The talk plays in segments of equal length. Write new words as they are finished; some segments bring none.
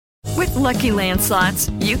With Lucky Land Slots,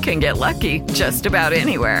 you can get lucky just about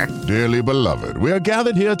anywhere. Dearly beloved, we are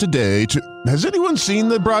gathered here today to... Has anyone seen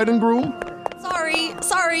the bride and groom?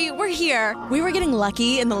 Sorry, we're here. We were getting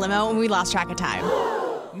lucky in the limo and we lost track of time.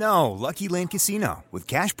 No, Lucky Land Casino, with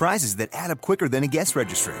cash prizes that add up quicker than a guest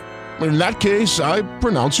registry. In that case, I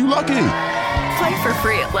pronounce you lucky. Play for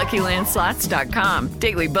free at LuckyLandSlots.com.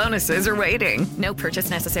 Daily bonuses are waiting. No purchase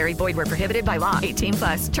necessary. Void where prohibited by law.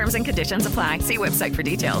 18+. Terms and conditions apply. See website for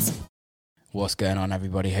details. What's going on,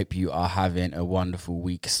 everybody? Hope you are having a wonderful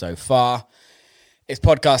week so far. It's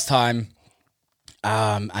podcast time.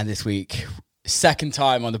 And this week, second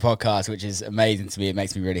time on the podcast, which is amazing to me. It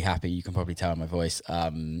makes me really happy. You can probably tell in my voice.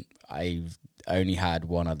 I've only had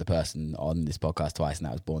one other person on this podcast twice, and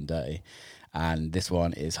that was Born Dirty. And this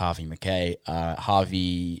one is Harvey McKay.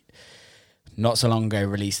 Harvey, not so long ago,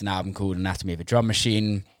 released an album called Anatomy of a Drum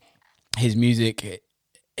Machine. His music,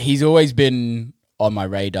 he's always been on my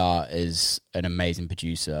radar as an amazing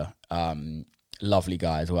producer. Lovely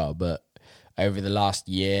guy as well. But over the last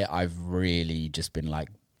year, I've really just been like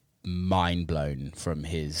mind blown from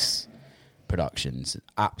his productions.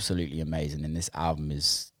 Absolutely amazing. And this album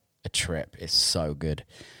is a trip. It's so good.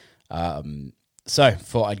 So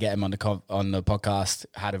thought I'd get him on the podcast.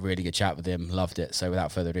 Had a really good chat with him. Loved it. So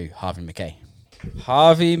without further ado, Harvey McKay.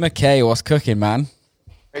 Harvey McKay, what's cooking, man?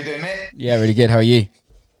 How you doing, mate? Yeah, really good. How are you?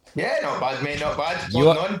 Yeah, not bad, mate. Not bad.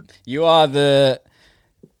 You are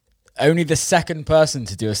only the second person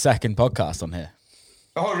to do a second podcast on here.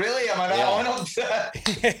 Oh, really? Am I that honoured?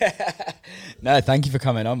 No, thank you for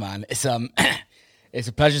coming on, man. It's it's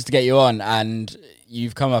a pleasure to get you on, and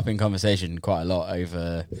you've come up in conversation quite a lot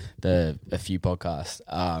over a few podcasts.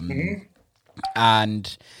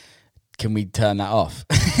 And can we turn that off?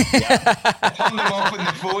 Yeah. Turn them off on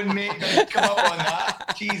the phone, mate. Don't come up on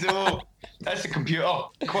that. Jeez, that's the computer.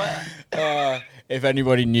 Quit. If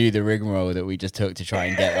anybody knew the rigmarole that we just took to try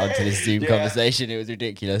and get onto this Zoom conversation, it was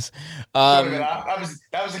ridiculous. Sorry about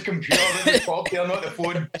that was the computer that was popped there, not the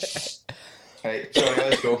phone. Right, sorry,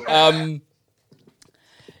 let's go.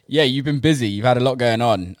 Yeah, you've been busy. You've had a lot going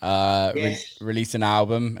on. Yes. Released an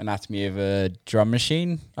album, Anatomy of a Drum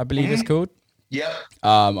Machine, I believe it's called. Yep.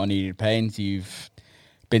 On Needed Pains. You've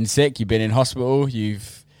been sick. You've been in hospital.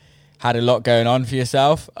 You've had a lot going on for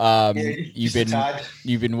yourself. You've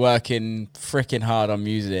been working freaking hard on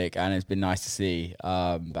music, and it's been nice to see.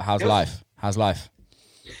 But how's life? How's life?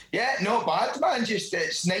 Yeah, not bad, man. Just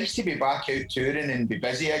it's nice to be back out touring and be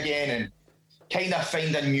busy again, and kind of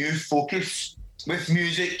find a new focus with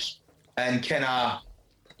music and kind of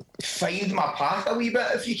find my path a wee bit,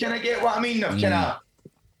 if you kind of get what I mean.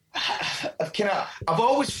 I've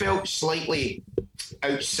always felt slightly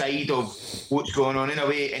outside of what's going on in a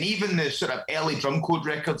way, and even the sort of early drum code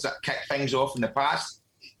records that kicked things off in the past,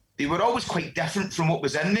 they were always quite different from what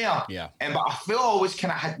was in there. Yeah. But I feel I always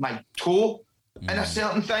kind of had my toe in a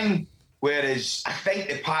certain thing, whereas I think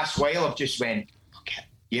the past while I've just went, okay,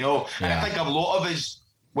 and I think a lot of us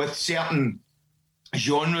with certain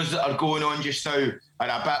genres that are going on just now are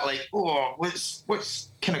a bit like, what's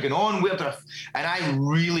kind of going on? And I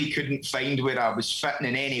really couldn't find where I was fitting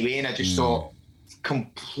in any way, and I just thought,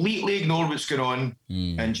 completely ignore what's going on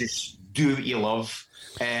and just do what you love.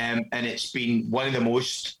 And it's been one of the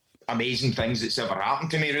most amazing things that's ever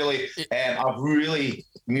happened to me, really. I've really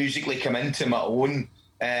musically come into my own,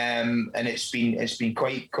 and it's been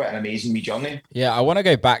quite an amazing wee journey. Yeah, I want to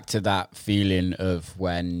go back to that feeling of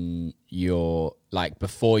when you're like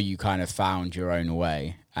before you kind of found your own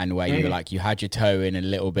way, and where you were like you had your toe in a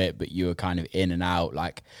little bit, but you were kind of in and out.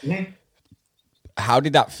 Like, how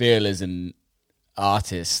did that feel as an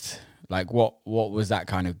artist? Like, what was that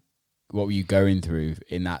kind of, what were you going through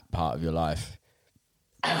in that part of your life?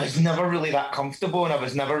 I was never really that comfortable, and I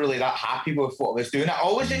was never really that happy with what I was doing. I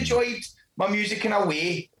always enjoyed my music in a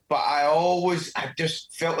way, but I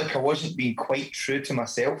just felt like I wasn't being quite true to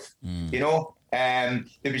myself,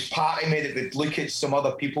 There was part of me that would look at some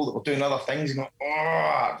other people that were doing other things and go,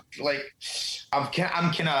 I'm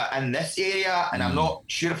kind of in this area, and I'm not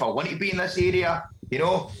sure if I want to be in this area,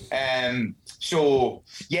 So,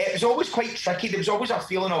 yeah, it was always quite tricky. There was always a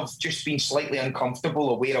feeling of just being slightly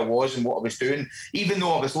uncomfortable of where I was and what I was doing. Even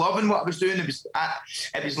though I was loving what I was doing, it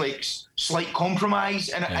was like slight compromise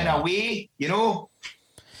in a way,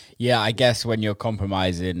 Yeah, I guess when you're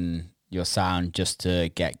compromising your sound just to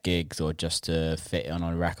get gigs, or just to fit on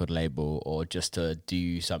a record label, or just to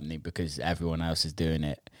do something because everyone else is doing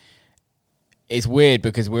it, it's weird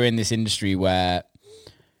because we're in this industry where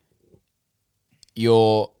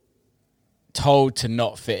you're told to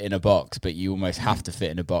not fit in a box, but you almost have to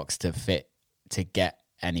fit in a box to get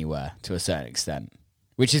anywhere to a certain extent,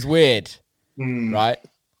 which is weird, right?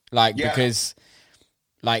 Like, because,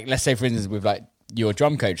 like, let's say, for instance, with, like, your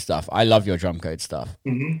drum code stuff, I love your drum code stuff.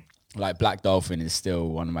 Like, Black Dolphin is still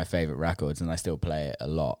one of my favorite records, and I still play it a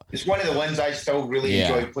lot. It's one of the ones I still really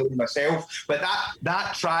enjoy playing myself. But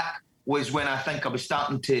that track was when I think I was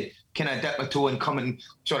starting to kind of dip my toe and coming,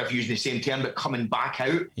 sort of using the same term, but coming back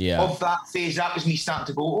out of that phase. That was me starting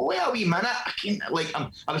to go, oh, wait a wee minute.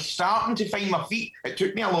 I was starting to find my feet. It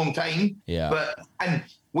took me a long time. And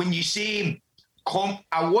when you say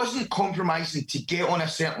I wasn't compromising to get on a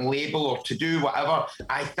certain label or to do whatever,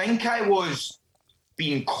 I think I was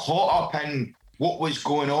being caught up in what was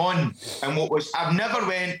going on and I've never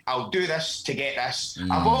went, I'll do this to get this.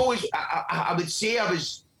 I've always, I would say I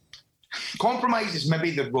was, compromise is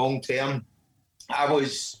maybe the wrong term. I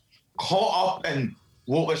was caught up in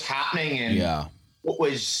what was happening and what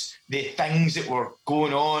was the things that were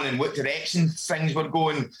going on and what direction things were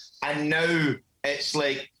going. And now it's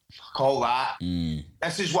like, call that.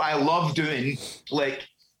 This is what I love doing. Like,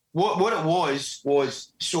 what it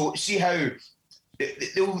was, so see how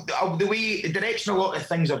the way, the direction a lot of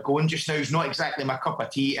things are going just now is not exactly my cup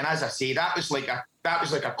of tea. And as I say, that was like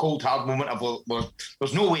a cold, hard moment of, well,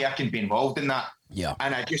 there's no way I can be involved in that.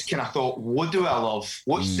 And I just kind of thought, what do I love?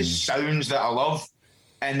 What's the sounds that I love?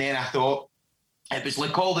 And then I thought, it was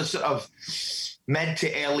like all the sort of mid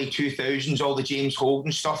to early 2000s, all the James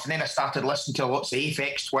Holden stuff. And then I started listening to lots of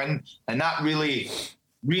Aphex Twin. And that really,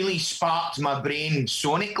 really sparked my brain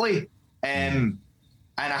sonically.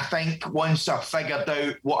 And I think once I figured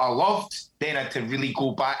out what I loved, then I had to really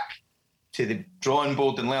go back to the drawing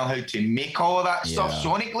board and learn how to make all of that stuff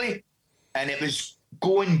sonically. And it was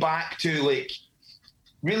going back to, like,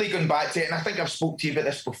 really going back to it. And I think I've spoke to you about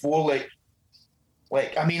this before. Like,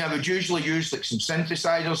 I mean, I would usually use, like, some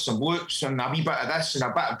synthesizers, some loops, and a wee bit of this, and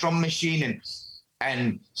a bit of drum machine,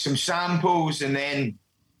 and some samples. And then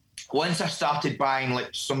once I started buying, like,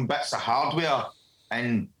 some bits of hardware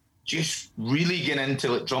and just really getting into,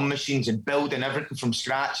 like, drum machines and building everything from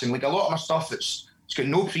scratch, and, like, a lot of my stuff it's got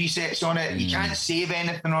no presets on it. You can't save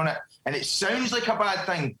anything on it, and it sounds like a bad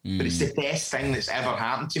thing, but it's the best thing that's ever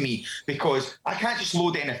happened to me, because I can't just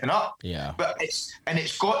load anything up. But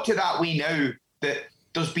it's got to that way now that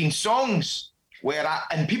there's been songs where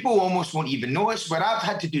and people almost won't even notice, where I've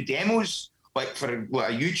had to do demos, like, for a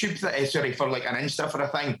YouTube for like an Insta for a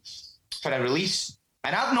thing, for a release.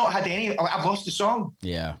 And I've not had any, I've lost the song.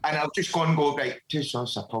 And I'll just go and go, right, 2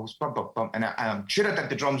 songs, a pulse, bum, bum, bum. And I'm sure I did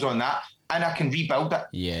the drums on that, and I can rebuild it.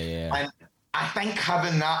 And I think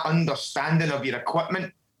having that understanding of your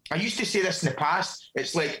equipment, I used to say this in the past,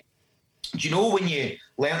 it's like, do you know when you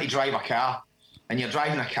learn to drive a car, and you're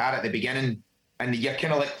driving a car at the beginning, and you're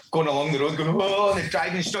kind of like going along the road going, oh, and the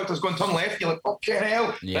driving instructor's going to turn left, you're like, okay, hell,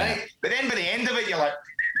 right? But then by the end of it, you're like,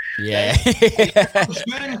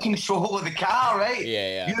 you're in control of the car, right?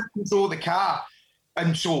 You're in control of the car.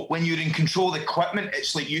 And so when you're in control of the equipment,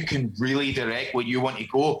 it's like you can really direct where you want to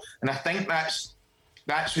go. And I think that's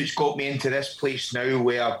what's got me into this place now,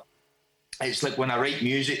 where it's like when I write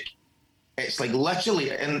music, it's like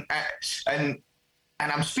literally, and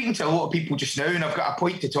I'm speaking to a lot of people just now, and I've got a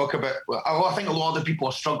point to talk about. I think a lot of the people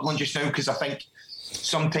are struggling just now, because I think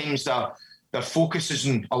sometimes their focus is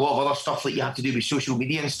on a lot of other stuff, like you have to do with social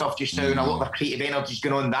media and stuff just now, and a lot of their creative energy is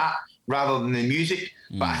going on that rather than the music.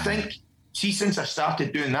 But I think, see, since I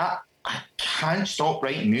started doing that, I can't stop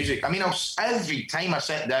writing music. I mean, every time I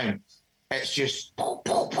sit down, it's just,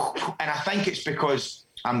 and I think it's because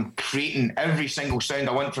I'm creating every single sound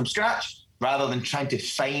I want from scratch, rather than trying to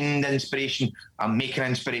find inspiration. I'm making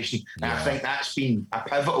inspiration. And I think that's been a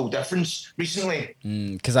pivotal difference recently.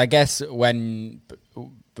 Because I guess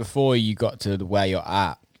before you got to where you're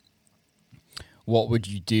at, what would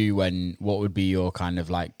you do what would be your kind of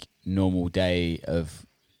like normal day of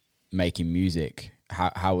making music?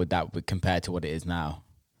 How would that compare to what it is now?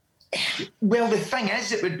 Well, the thing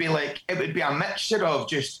is, it would be a mixture of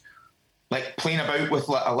just like playing about with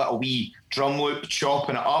a little wee drum loop,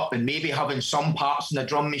 chopping it up, and maybe having some parts in the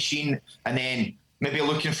drum machine, and then maybe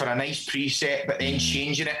looking for a nice preset, but then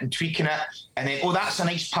changing it and tweaking it, and then, oh, that's a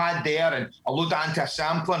nice pad there, and I'll load that into a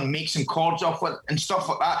sampler and make some chords off it and stuff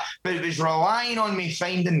like that. But it was relying on me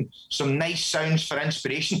finding some nice sounds for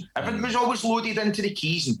inspiration. Everything was always loaded into the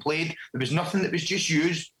keys and played. There was nothing that was just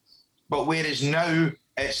used. But whereas now,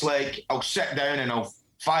 it's like I'll sit down and I'll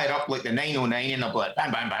fire up like the 909, and I'll be like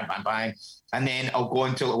bang, bang, bang, bang, bang. And then I'll go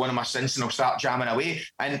into like one of my synths and I'll start jamming away.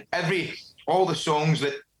 And all the songs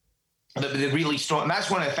that they're really strong. And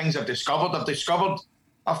that's one of the things I've discovered.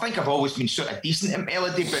 I think I've always been sort of decent at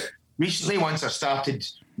melody, but recently, once I started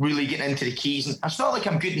really getting into the keys, and it's not like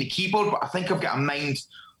I'm good in the keyboard, but I think I've got a mind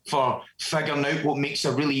for figuring out what makes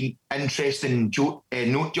a really interesting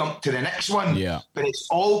note jump to the next one. Yeah. But it's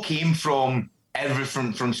all came from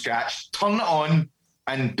everything from scratch. Turn it on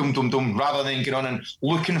and dum dum dum, rather than going on and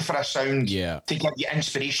looking for a sound to give you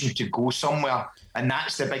inspiration to go somewhere. And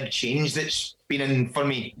that's the big change that's been in for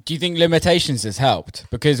me. Do you think limitations has helped?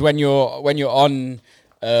 Because when you're on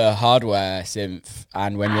a hardware synth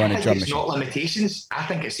and when you're on a drum machine, it's not limitations. I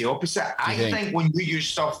think it's the opposite. I think when you use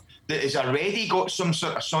stuff that has already got some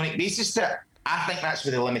sort of sonic basis to it, I think that's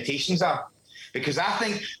where the limitations are. Because I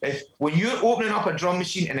think when you're opening up a drum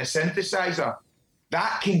machine and a synthesizer,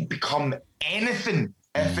 that can become anything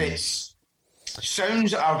if it's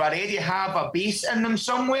sounds that already have a bass in them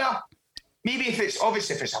somewhere. Maybe if it's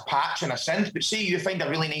a patch and a synth, but say you find a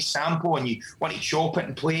really nice sample and you want to chop it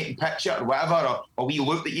and play it and pitch it or whatever, or a wee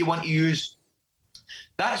loop that you want to use,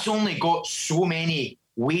 that's only got so many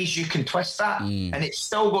ways you can twist that, and it's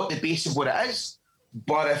still got the base of what it is.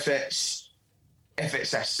 But if it's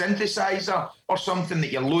a synthesizer or something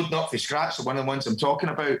that you're loading up from scratch, so one of the ones I'm talking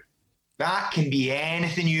about, that can be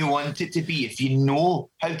anything you want it to be if you know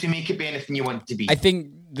how to make it be anything you want it to be. I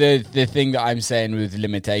think the thing that I'm saying with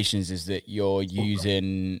limitations is that you're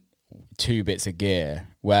using 2 bits of gear,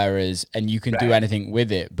 and you can do anything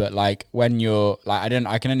with it. But like when you're like,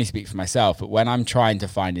 I can only speak for myself, but when I'm trying to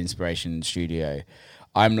find inspiration in the studio,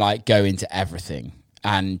 I'm like going to everything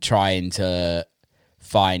and trying to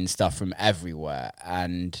find stuff from everywhere.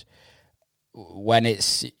 And when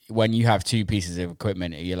you have 2 pieces of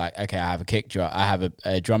equipment, you're like, okay, I have a kick drum, I have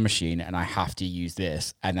a drum machine, and I have to use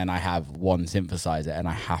this, and then I have one synthesizer, and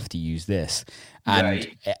I have to use this, and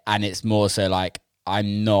it's more so like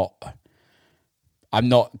I'm not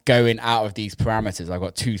going out of these parameters. I've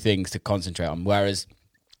got 2 things to concentrate on. Whereas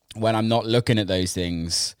when I'm not looking at those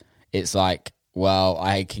things, it's like, well,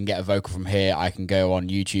 I can get a vocal from here, I can go on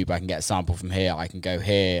YouTube, I can get a sample from here, I can go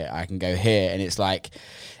here, and it's like,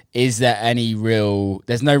 is there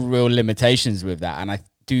there's no real limitations with that. And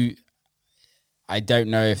I don't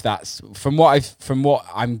know if that's from what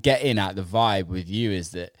I'm getting at, the vibe with you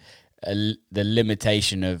is that the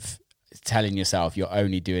limitation of telling yourself you're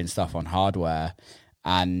only doing stuff on hardware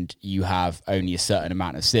and you have only a certain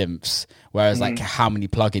amount of synths, whereas like how many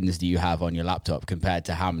plugins do you have on your laptop compared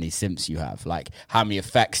to how many synths you have? Like how many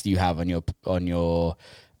effects do you have on your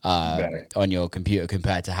computer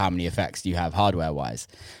compared to how many effects do you have hardware wise?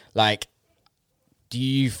 Like, do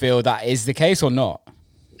you feel that is the case or not?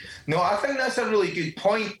 No, I think that's a really good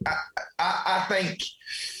point. I think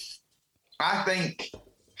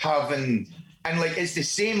having, and like it's the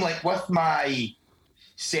same like with my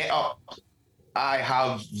setup, I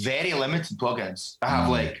have very limited plugins. I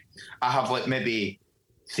have like maybe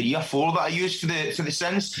 3 or 4 that I use for the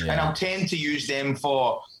synths, and I'll tend to use them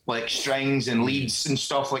for like strings and leads and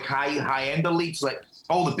stuff, like high ender leads. Like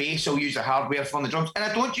all the bass I'll use the hardware for on the drums, and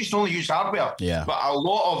I don't just only use hardware. But a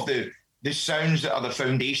lot of the sounds that are the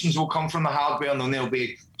foundations will come from the hardware, and then there'll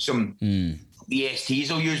be some VSTs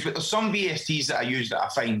I'll use. But there's some VSTs that I use that I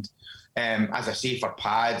find, as I say, for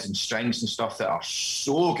pads and strings and stuff that are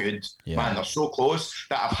so good, man, they're so close,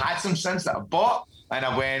 that I've had some synths that I bought and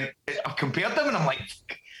I've compared them and I'm like,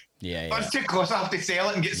 that's too close, I have to sell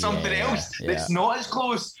it and get something else that's not as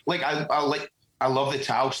close. Like I love the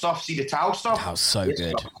Tal stuff. See the Tal stuff? Tal's so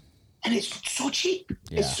good. And it's so cheap.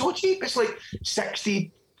 It's so cheap. It's like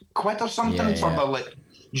 60 quid or something for the like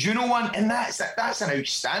Juno one, and that's an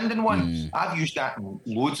outstanding one. I've used that in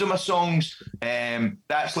loads of my songs.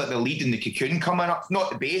 That's like the lead in the Cocoon coming up,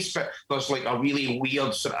 not the bass, but there's like a really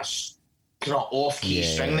weird sort of off-key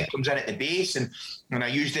string that comes in at the bass, and I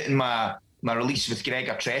used it in my release with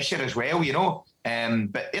Gregor Tresher as well, you know.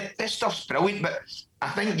 But this stuff's brilliant. But I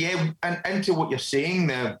think and into what you're saying,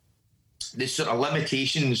 the sort of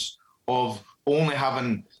limitations of only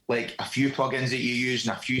having like a few plugins that you use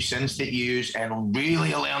and a few synths that you use, and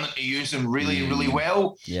really learning to use them really, really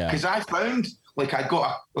well. Because I found like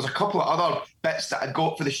there's a couple of other bits that I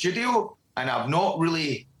got for the studio, and I've not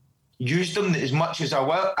really used them as much as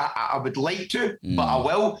I would like to, but I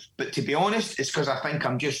will. But to be honest, it's because I think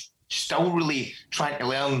I'm just still really trying to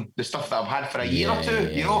learn the stuff that I've had for a year or two,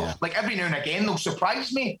 you know. Like every now and again they'll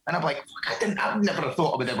surprise me, and I'm like, I've never have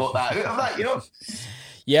thought I would have got that out of that, you know.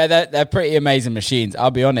 Yeah, they're pretty amazing machines.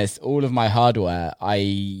 I'll be honest, all of my hardware I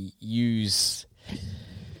use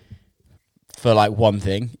for like one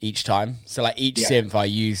thing each time. So like each synth I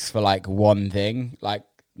use for like one thing. Like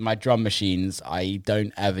my drum machines, I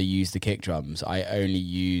don't ever use the kick drums. I only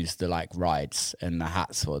use the like rides and the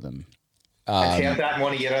hats for them. I've heard that in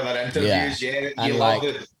one of your other interviews, You love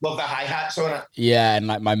the hi-hats on it. Yeah, and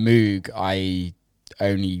like my Moog, I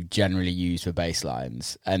only generally use for bass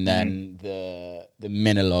lines, and then the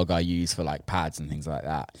Minilog I use for like pads and things like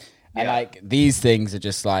that. And like these things are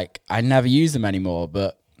just like I never use them anymore.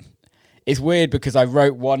 But it's weird because I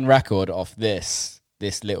wrote one record off this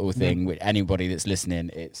little thing with anybody that's listening.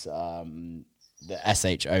 It's the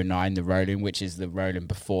SH09, the Roland, which is the Roland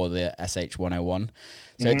before the SH101.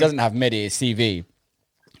 So it doesn't have MIDI, it's CV.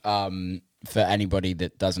 For anybody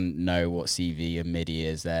that doesn't know what CV and MIDI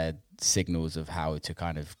is, they're signals of how to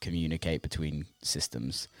kind of communicate between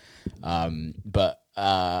systems. But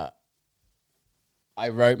I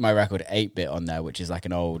wrote my record 8-bit on there, which is like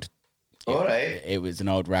an old... It was an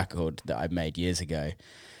old record that I made years ago.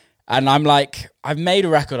 And I'm like, I've made a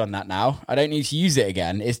record on that now. I don't need to use it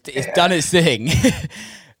again. It's done its thing.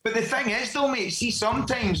 But the thing is, though, mate, see,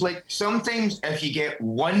 sometimes if you get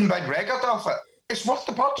one big record off it, it's worth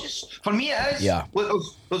the purchase. For me, it is. Yeah. Like,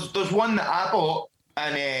 there's one that I bought,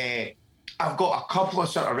 and I've got a couple of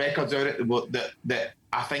sort of records out that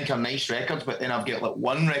I think are nice records, but then I've got like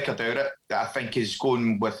one record out it that I think is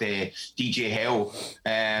going with DJ Hell.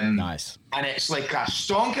 Nice. And it's like a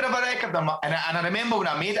stonker of a record. And I remember when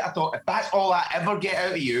I made it, I thought, if that's all I ever get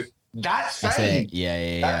out of you, that's fine. It.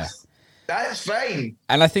 Yeah. That's fine.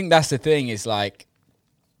 And I think that's the thing is like,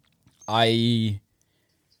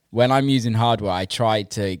 when I'm using hardware, I try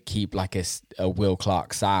to keep like a Will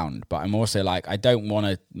Clark sound, but I'm also like, I don't want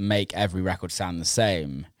to make every record sound the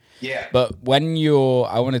same. Yeah. But when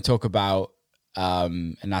I want to talk about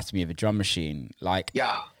Anatomy of a Drum Machine. Like,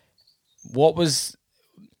 what was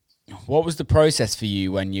the process for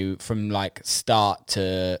you when you, from like start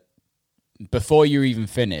to before you even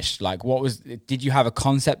finished? Like, did you have a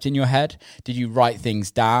concept in your head? Did you write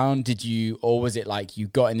things down? Or was it like you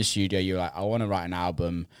got in the studio, you're like, I want to write an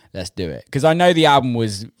album, let's do it? Because I know the album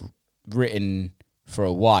was written for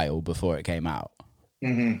a while before it came out.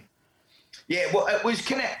 Mm-hmm. Yeah, well, it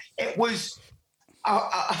was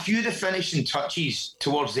a few of the finishing touches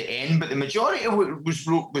towards the end, but the majority of it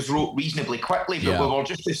was wrote reasonably quickly, but we were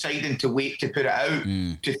just deciding to wait to put it out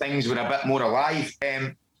to things were a bit more alive.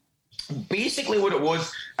 Basically what it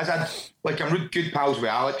was is I'm really good pals with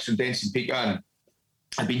Alex and Denson Peter, and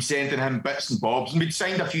I'd been sending him bits and bobs, and we'd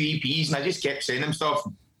signed a few EPs, and I just kept sending him stuff,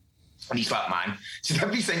 and he's like, man, so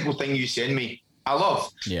every single thing you send me, I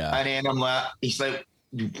love. Yeah. And then he's like,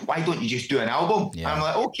 why don't you just do an album? Yeah. And I'm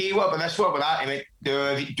like, okay, what about this, what about that? And he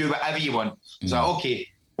went, do whatever you want. So okay,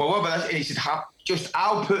 well, what about this? And he said,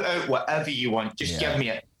 I'll put out whatever you want, just give me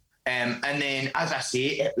it. And then, as I say,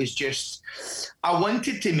 it was just, I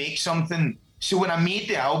wanted to make something. So when I made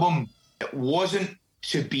the album, it wasn't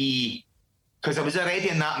to be, because I was already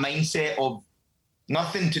in that mindset of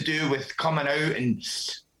nothing to do with coming out and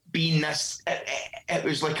being this. It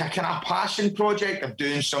was like a kind of passion project of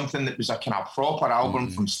doing something that was a kind of proper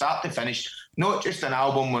album from start to finish, not just an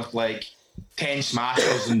album with like 10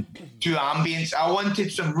 smashers and 2 ambients. I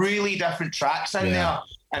wanted some really different tracks in there,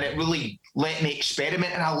 and it really let me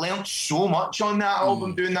experiment, and I learned so much on that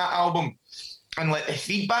album, doing that album. And like the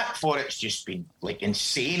feedback for it's just been like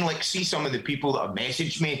insane. Like, see some of the people that have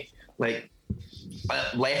messaged me, like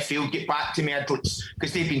left field, get back to me,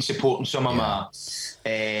 because they've been supporting some of my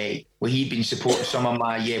he'd been supporting some of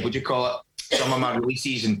my some of my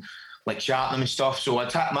releases and like charting them and stuff. So I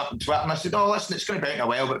tapped him up on Twitter and I said, oh, listen, it's going to be out in a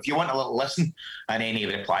while, but if you want a little listen. And then he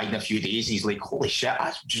replied in a few days, he's like, holy shit,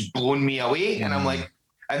 that's just blown me away. And I'm like,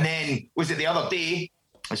 and then was it the other day?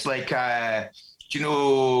 It's like, do you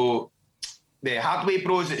know the Hardway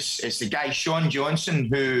Bros? It's the guy Sean Johnson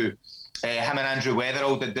who him and Andrew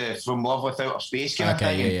Weatherall did the From Love with Outer Space kind of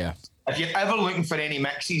thing. Yeah. If you're ever looking for any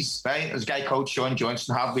mixes, right, there's a guy called Sean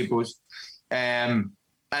Johnson, Harvey Bros, and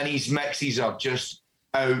his mixes are just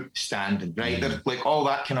outstanding, right? They're like all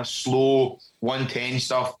that kind of slow 110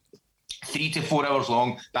 stuff, 3 to 4 hours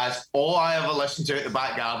long. That's all I ever listen to out the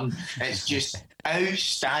back garden. It's just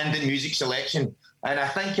outstanding music selection. And I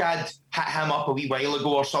think I'd hit him up a wee while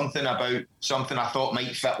ago or something about something I thought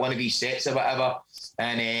might fit one of his sets or whatever.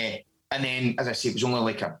 And then, as I say, it was only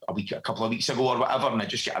like a couple of weeks ago or whatever, and I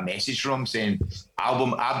just get a message from him saying,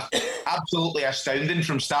 album absolutely astounding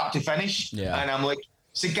from start to finish. Yeah. And I'm like,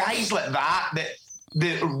 so guys like that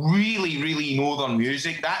really, really know their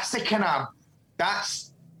music. That's the kind of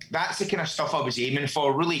stuff I was aiming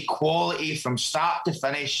for. Really quality from start to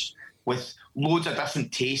finish with loads of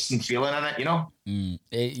different tastes and feeling in it, you know?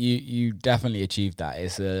 You definitely achieved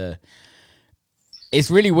that.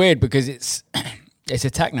 It's really weird because it's a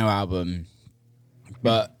techno album,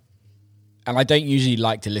 and I don't usually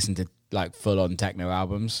like to listen to like full on techno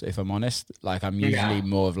albums, if I'm honest. Like I'm usually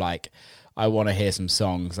more of like, I want to hear some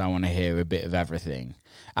songs. I want to hear a bit of everything.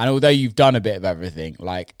 And although you've done a bit of everything,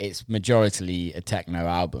 like it's majoritarily a techno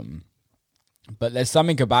album, but there's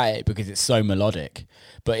something about it because it's so melodic,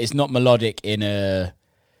 but it's not melodic in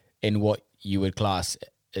what you would class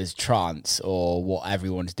as trance or what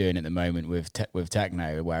everyone's doing at the moment with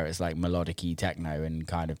techno, where it's like melodic-y techno and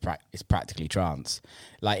kind of it's practically trance.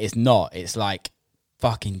 Like it's not. It's like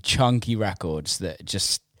fucking chunky records that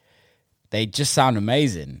just sound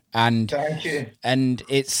amazing. And thank you. And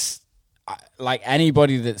it's like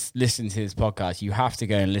anybody that's listening to this podcast, you have to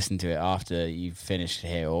go and listen to it after you've finished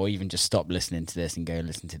here, or even just stop listening to this and go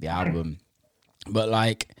listen to the album. But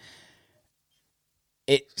like,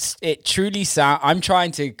 it truly sound. I'm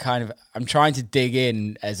trying to dig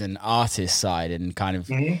in as an artist side and kind of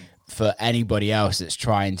for anybody else that's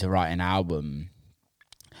trying to write an album.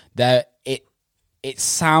 It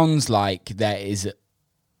sounds like there is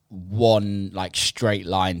one like straight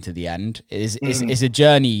line to the end. It's a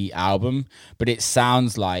journey album, but it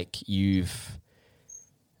sounds like you've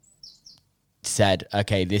said,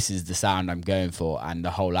 okay, this is the sound I'm going for, and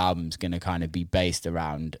the whole album's going to kind of be based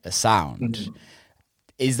around a sound.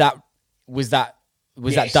 Was that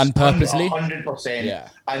done purposely? 100%. Yeah.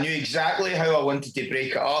 I knew exactly how I wanted to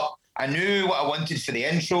break it up. I knew what I wanted for the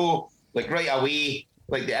intro, like right away.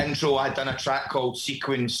 Like the intro, I had done a track called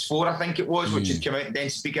Sequence 4, I think it was, which had come out in Then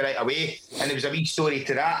Speaker right away. And there was a wee story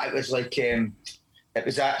to that. It was like, it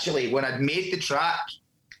was actually when I'd made the track,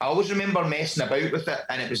 I always remember messing about with it.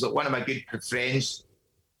 And it was like one of my good friends,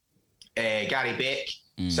 Gary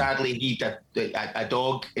Beck. Sadly, he had a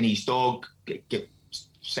dog, and his dog got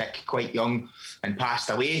sick quite young and passed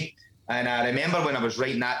away. And I remember when I was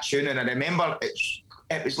writing that tune, and I remember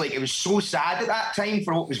it was so sad at that time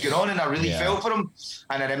for what was going on, and I really felt for him.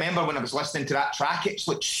 And I remember when I was listening to that track, it's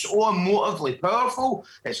like so emotively powerful.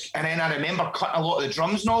 And then I remember cutting a lot of the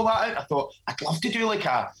drums and all that out. I thought I'd love to do like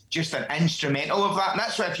just an instrumental of that. And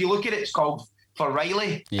that's why if you look at it, it's called For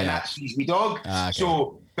Riley, and that's his wee dog. Okay.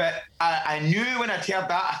 So, but I knew when I heard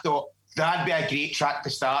that, I thought that'd be a great track to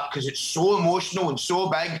start because it's so emotional and so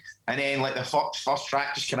big. And then like the first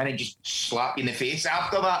track just come in and just slap you in the face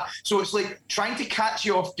after that. So it's like trying to catch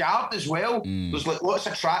you off guard as well. There's like lots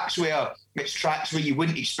of tracks where it's tracks where you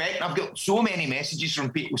wouldn't expect. And I've got so many messages from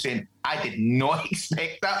people saying, I did not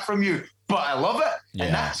expect that from you, but I love it. Yeah.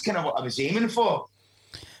 And that's kind of what I was aiming for.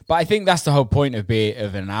 But I think that's the whole point of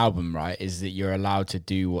an album, right? Is that you're allowed to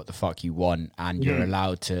do what the fuck you want, and you're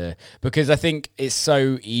allowed to, because I think it's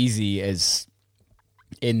so easy as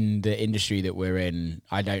in the industry that we're in.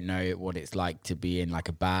 I don't know what it's like to be in like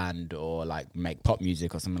a band or like make pop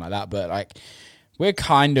music or something like that, but like we're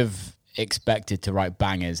kind of expected to write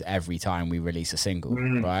bangers every time we release a single,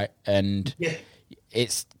 right? And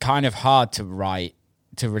it's kind of hard to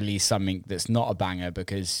release something that's not a banger,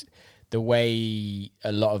 because the way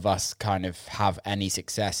a lot of us kind of have any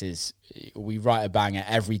success is we write a banger,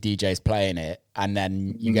 every DJ's playing it, and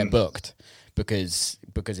then you get booked because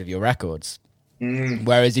of your records.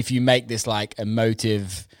 Whereas if you make this like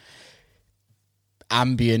emotive,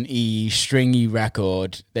 ambient-y, stringy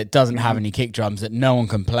record that doesn't have any kick drums that no one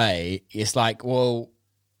can play, it's like, well,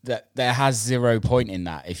 that there has 0 point in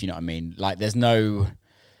that, if you know what I mean. Like there's no,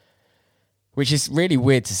 which is really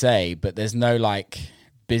weird to say, but there's no like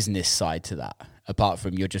business side to that, apart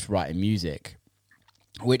from you're just writing music,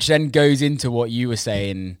 which then goes into what you were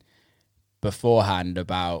saying beforehand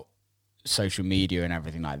about social media and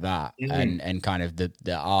everything like that, and kind of the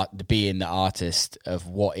art, the being the artist of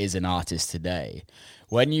what is an artist today.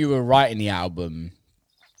 When you were writing the album,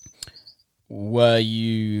 were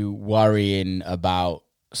you worrying about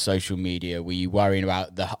social media? Were you worrying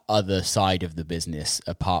about the other side of the business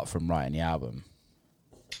apart from writing the album?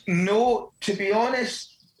 No, to be honest,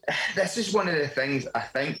 this is one of the things I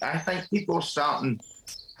think people are starting.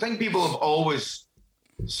 I think people have always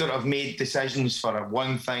sort of made decisions for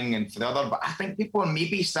one thing and for the other, but I think people are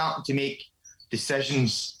maybe starting to make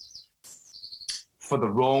decisions for the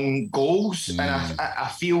wrong goals. And I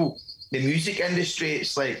feel the music industry,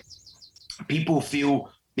 it's like people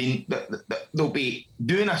feel that they'll be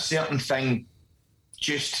doing a certain thing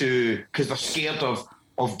just because they're scared of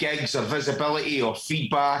gigs or visibility or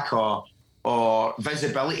feedback or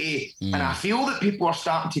visibility. And I feel that people are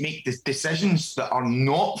starting to make decisions that are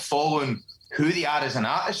not following who they are as an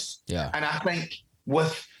artist. Yeah. And I think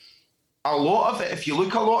with a lot of it, if you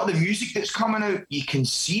look at a lot of the music that's coming out, you can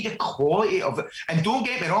see the quality of it. And don't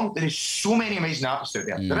get me wrong, there is so many amazing artists out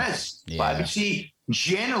there. There is. Yeah. But I would say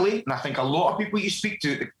generally, and I think a lot of people you speak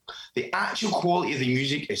to, the actual quality of the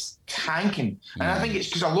music is tanking. And I think it's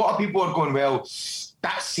because a lot of people are going, well,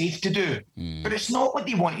 that's safe to do. But it's not what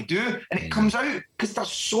they want to do. And it comes out because their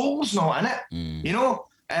soul's not in it, you know?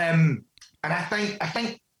 And I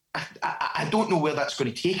think I don't know where that's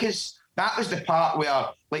going to take us. That was the part where,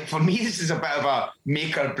 like, for me, this is a bit of a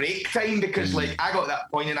make or break time because, like, I got to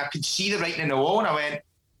that point and I could see the writing on the wall and I went,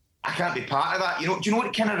 I can't be part of that. You know, do you know what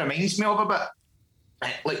it kind of reminds me of a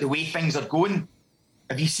bit? Like the way things are going.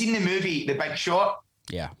 Have you seen the movie The Big Short?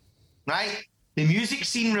 Yeah. Right? The music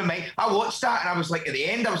scene I watched that and I was like, at the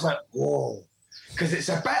end, I was like, whoa. Because it's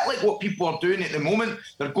a bit like what people are doing at the moment.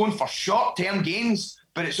 They're going for short-term gains.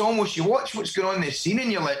 But it's almost, you watch what's going on in the scene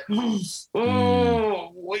and you're like, what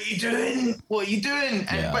are you doing? What are you doing?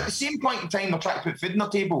 But at the same point in time, they're trying to put food on the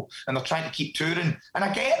table and they're trying to keep touring. And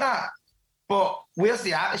I get that. But where's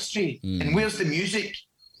the artistry and where's the music?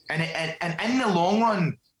 And in the long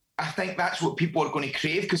run, I think that's what people are going to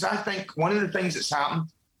crave. Because I think one of the things that's happened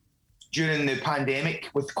during the pandemic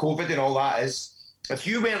with COVID and all that is, if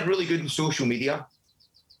you weren't really good in social media,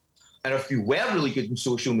 and if you were really good in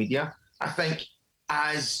social media, I think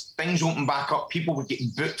as things open back up, people were getting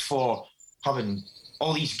booked for having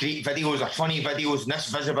all these great videos or funny videos and this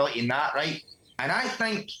visibility and that, right? And I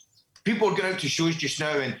think people are going out to shows just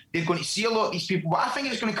now and they're going to see a lot of these people, but I think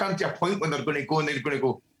it's going to come to a point when they're going to go and they're going to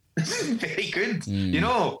go, this is very good, you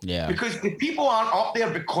know? Yeah. Because the people aren't up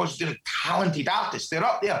there because they're talented artists. They're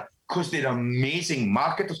up there because they're amazing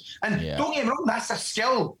marketers. And don't get me wrong, that's a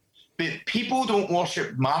skill. But people don't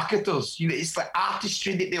worship marketers. You know, it's the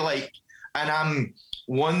artistry that they like. And I'm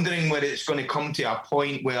wondering whether it's going to come to a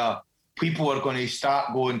point where people are going to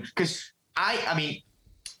start going, because I mean,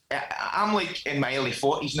 I'm like in my early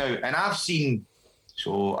 40s now, and I've seen,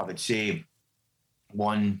 so I would say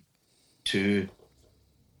 1, 2,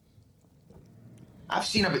 I've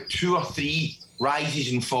seen about 2 or 3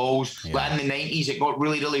 rises and falls. Like in the 90s, it got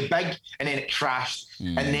really, really big, and then it crashed.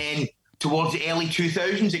 And then towards the early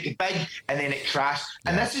 2000s, it got big, and then it crashed.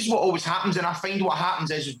 And this is what always happens, and I find what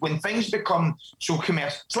happens is when things become so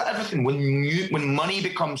commercial, it's like everything, when money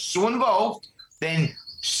becomes so involved, then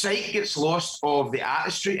sight gets lost of the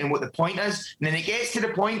artistry and what the point is, and then it gets to the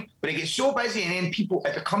point where it gets so busy, and then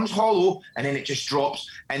it becomes hollow, and then it just drops,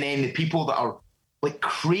 and then the people that are like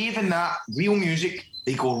craving that real music,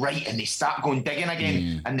 they go right and they start going digging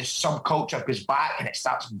again, and the subculture goes back and it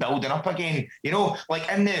starts building up again. You know, like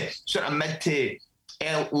in the sort of mid to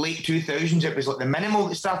late 2000s, it was like the minimal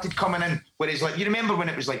that started coming in. Whereas, like, you remember when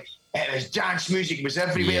it was like, it was dance music, it was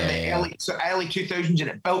everywhere in the early 2000s, and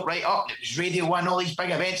it built right up. It was Radio 1, all these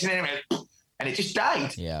big events, and it just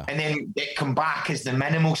died. Yeah. And then it come back as the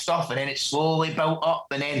minimal stuff, and then it slowly built up,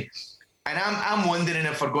 and I'm wondering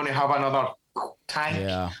if we're going to have another tank.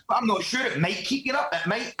 But I'm not sure. It might keep you up. It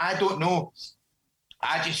might. I don't know.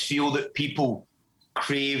 I just feel that people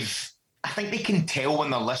crave, I think they can tell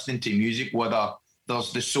when they're listening to music whether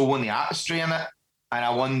there's the soul and the artistry in it. And I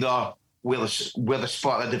wonder where the split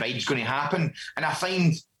of the divide is going to happen. And I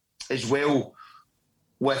find as well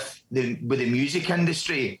with the music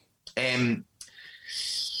industry, I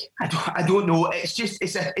don't know.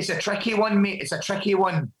 It's a tricky one, mate. It's a tricky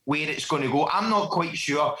one where it's going to go. I'm not quite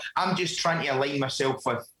sure. I'm just trying to align myself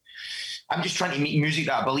with. I'm just trying to make music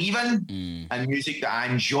that I believe in and music that I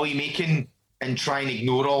enjoy making, and try and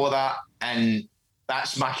ignore all of that. And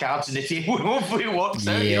that's my cards on the table. Hopefully, it works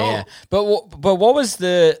out. You know? But what was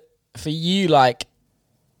for you? Like,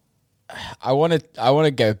 I want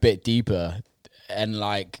to go a bit deeper and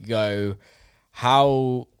like go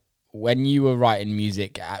how. When you were writing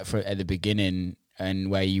music at the beginning and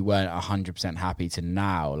where you weren't 100% happy to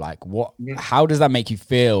now, like how does that make you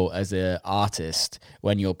feel as an artist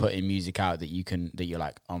when you're putting music out that you're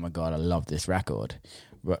like, oh my God, I love this record?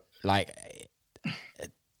 Like,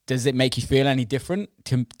 does it make you feel any different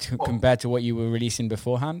compared to what you were releasing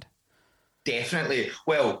beforehand? Definitely.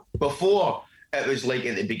 Well, before it was like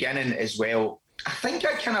at the beginning as well, I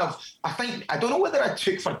don't know whether I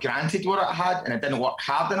took for granted what I had and I didn't work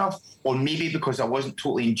hard enough, or maybe because I wasn't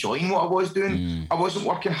totally enjoying what I was doing, I wasn't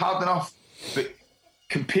working hard enough. But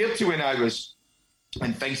compared to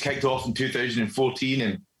when things kicked off in 2014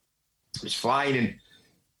 and it was flying, and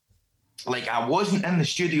like I wasn't in the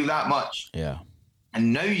studio that much. Yeah.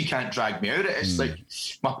 And now you can't drag me out of it. It's like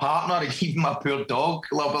my partner and even my poor dog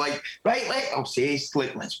will be like, right, I'll say,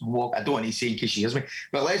 like, let's walk. I don't want to say in case she hears me,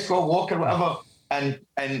 but let's go walk or whatever. and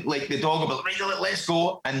like the dog will be like, right, let's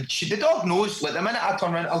go. And the dog knows, like the minute I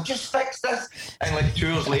turn around, I'll just fix this. And like 2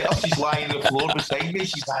 hours later, she's lying on the floor beside me.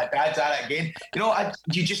 She's like, Dad's at it again. You know,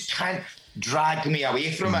 you just can't drag me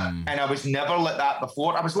away from it. And I was never like that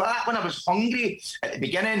before. I was like that when I was hungry at the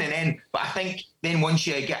beginning, but I think then once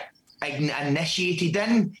you get initiated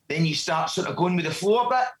in, then you start sort of going with the flow a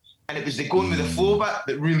bit. And it was the going with the flow bit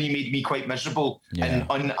that really made me quite miserable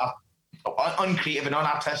and uncreative and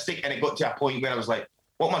unartistic. And it got to a point where I was like,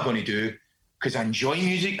 what am I going to do? Because I enjoy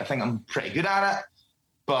music. I think I'm pretty good at it,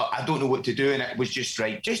 but I don't know what to do. And it was just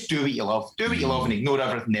right. Just do what you love. Do what you love and ignore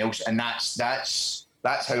everything else. And that's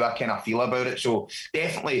how I kind of feel about it. So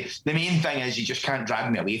definitely the main thing is you just can't drag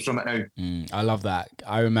me away from it now. I love that.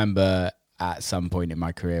 I remember at some point in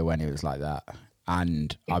my career when it was like that.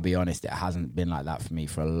 And I'll be honest, it hasn't been like that for me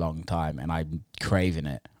for a long time. And I'm craving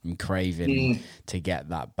it. I'm craving to get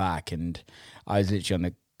that back. And I was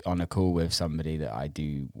literally on a call with somebody that I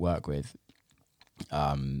do work with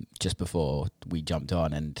just before we jumped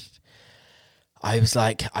on. And I was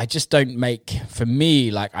like, I just don't make, for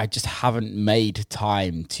me, like I just haven't made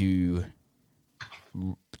time to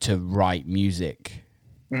write music.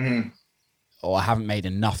 Or I haven't made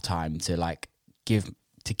enough time to like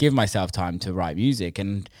give myself time to write music.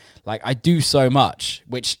 And like I do so much,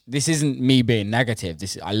 which this isn't me being negative,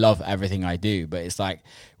 I love everything I do, but it's like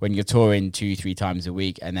when you're touring 2-3 times a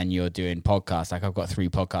week and then you're doing podcasts, like I've got 3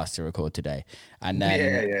 podcasts to record today, and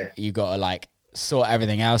then you got to like sort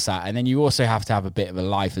everything else out, and then you also have to have a bit of a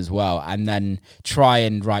life as well, and then try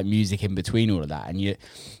and write music in between all of that. And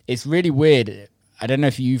it's really weird. I don't know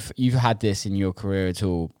if you've had this in your career at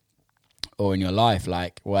all or in your life,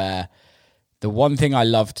 like where the one thing I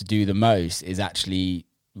love to do the most is actually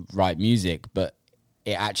write music, but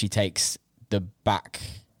it actually takes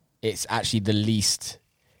it's actually the least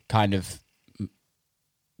kind of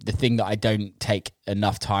the thing that I don't take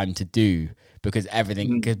enough time to do because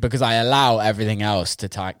because I allow everything else to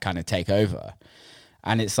kind of take over.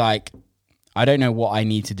 And it's like, I don't know what I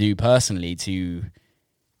need to do personally to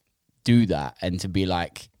do that and to be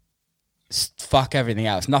like, fuck everything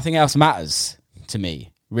else. Nothing else matters to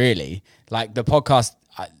me, really. Like the podcast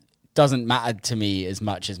doesn't matter to me as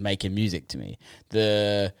much as making music to me.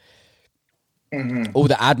 All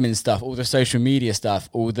the admin stuff, all the social media stuff,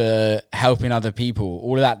 all the helping other people,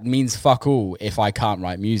 all of that means fuck all if I can't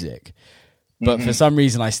write music. But for some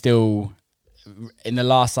reason I still, in the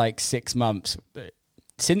last like 6 months,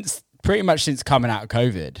 pretty much since coming out of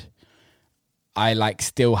COVID, I like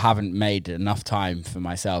still haven't made enough time for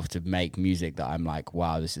myself to make music that I'm like,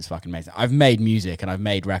 wow, this is fucking amazing. I've made music and I've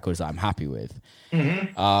made records that I'm happy with. But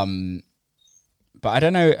I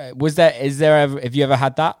don't know, have you ever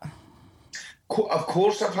had that? Of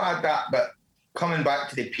course I've had that, but coming back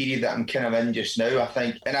to the period that I'm kind of in just now, I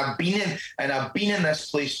think, and I've been in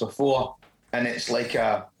this place before, and it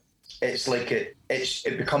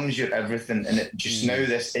becomes your everything, and it just now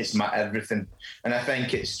this is my everything. And I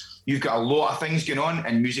think you've got a lot of things going on,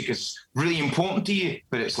 and music is really important to you,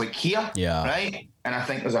 but it's like here, right? And I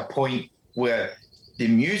think there's a point where the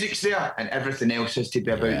music's there and everything else has to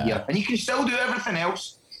be about here, and you can still do everything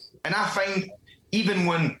else. And I find even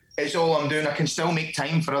when it's all I'm doing, I can still make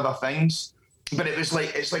time for other things. But it's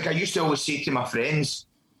like I used to always say to my friends,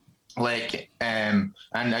 like, and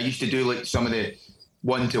I used to do like some of the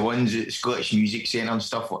one-to-ones at Scottish Music Centre and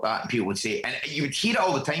stuff like that, and people would say, and you would hear it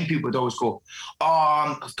all the time, people would always go,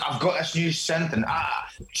 oh, I've got this new synth, and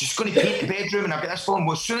just going to paint the bedroom, and I've got this phone,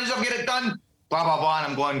 well, as soon as I get it done, blah, blah, blah, and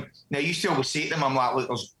I'm going, now you still always say to them, I'm like, look,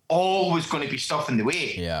 there's always going to be stuff in the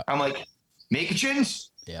way. Yeah. I'm like, make your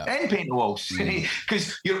tunes, and paint the walls,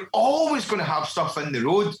 because you're always going to have stuff in the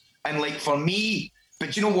road. And like for me,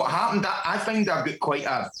 but you know what happened? I find I've got quite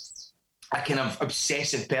a kind of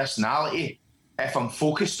obsessive personality if I'm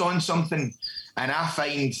focused on something. And I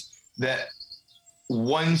find that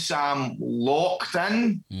once I'm locked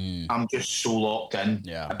in, I'm just so locked in.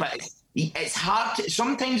 Yeah. But it's hard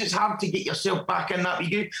sometimes it's hard to get yourself back in that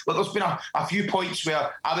video. Like there's been a few points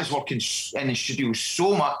where I was working in the studio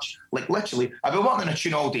so much, like literally, I've been working on a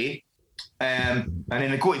tune all day, and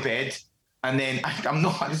then I go to bed. And then I'm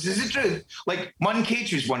not. This is the truth. Like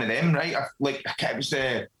Uncaged was one of them, right? It was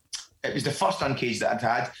the first Uncaged that I'd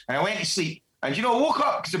had, and I went to sleep. And I woke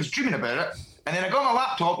up because I was dreaming about it. And then I got my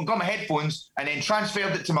laptop and got my headphones, and then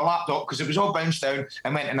transferred it to my laptop because it was all bounced down,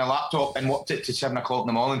 and went in the laptop and walked it to 7 o'clock in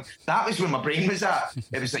the morning. That was where my brain was at.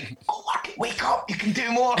 It was like, go work, wake up, you can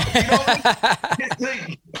do more.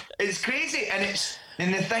 It's crazy,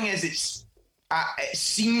 and the thing is, it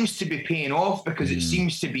seems to be paying off because it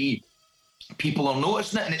seems to be. People are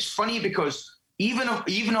noticing it, and it's funny because even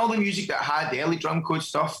all the music that I had, the early drum code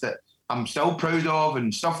stuff that I'm still proud of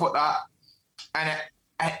and stuff like that.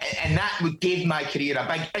 And that gave my career a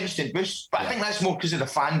big instant boost. But I think that's more because of the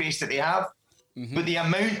fan base that they have. Mm-hmm. But the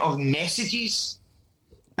amount of messages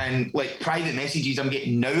and like private messages I'm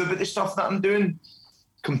getting now about the stuff that I'm doing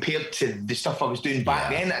compared to the stuff I was doing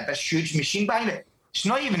back then at this huge machine behind it, it's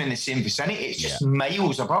not even in the same vicinity. It's just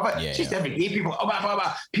miles above it. It's just every day people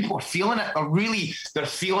people are feeling it. They're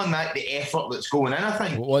feeling that the effort that's going in, I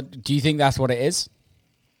think. What do you think that's what it is?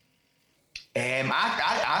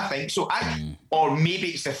 I think so. Or maybe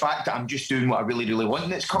it's the fact that I'm just doing what I really, really want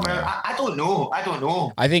and it's coming out. I don't know.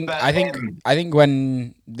 I think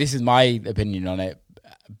when, this is my opinion on it,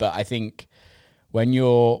 but I think when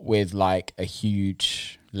you're with like a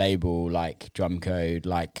huge label like Drum Code,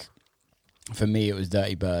 like for me it was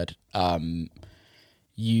Dirty Bird,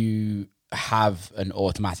 you have an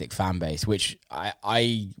automatic fan base, which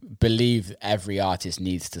I believe every artist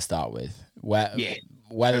needs to start with.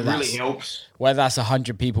 Whether that really helps. Whether that's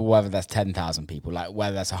 100 people, whether that's 10,000 people, like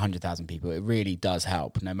whether that's 100,000 people, it really does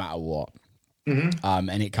help no matter what. Mm-hmm.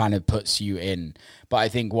 And it kind of puts you in. But I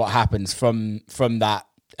think what happens from that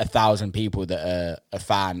 1,000 people that are a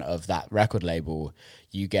fan of that record label,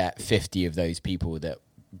 you get 50 of those people that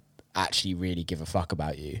actually really give a fuck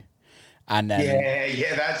about you. And then,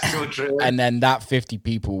 yeah, that's so true. And then that 50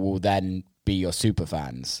 people will then be your super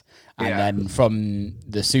fans. And then from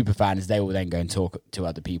the super fans, they will then go and talk to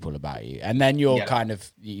other people about you. And then you'll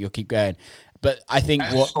you'll keep going. But I think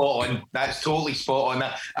that's spot on. That's totally spot on.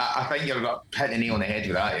 I think you're hitting the nail on the head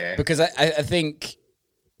with that, yeah. Because I think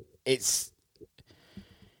it's...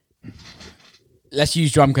 Let's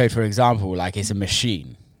use Drum Code for example. Like, it's a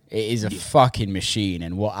machine. It is a fucking machine.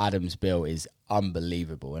 And what Adam's built is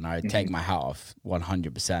unbelievable. And I take my hat off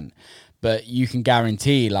 100%. But you can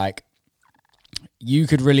guarantee, like, you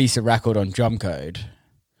could release a record on Drum Code.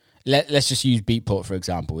 Let's just use Beatport, for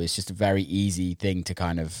example. It's just a very easy thing to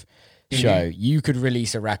kind of show. You could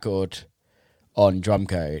release a record on Drum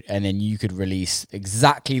Code, and then you could release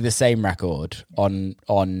exactly the same record on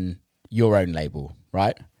your own label,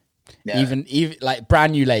 right? Yeah. Even like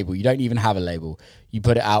brand new label. You don't even have a label. You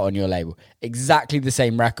put it out on your label. Exactly the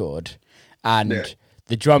same record, and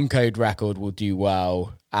the Drum Code record will do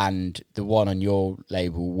well, and the one on your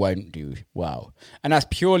label won't do well. And that's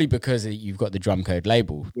purely because you've got the Drum Code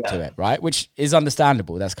label to it, right? Which is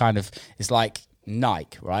understandable. That's kind of, it's like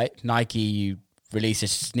Nike, right? Nike, you release a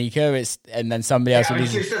sneaker, and then somebody else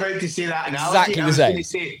releases... I was just about to say that analogy. Exactly the same. I was going to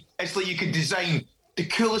say, it's like you could design the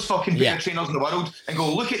coolest fucking pair of trainers in the world and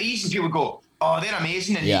go, look at these, and people go, oh, they're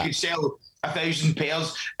amazing, and you could sell 1,000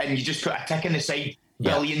 pairs, and you just put a tick in the side,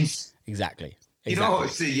 billions. Exactly. You know,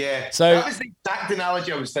 so that was the exact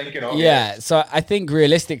analogy I was thinking of. Yeah, so I think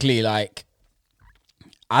realistically, like,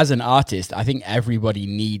 as an artist, I think everybody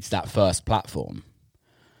needs that first platform.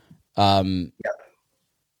 But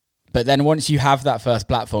then once you have that first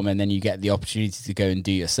platform and then you get the opportunity to go and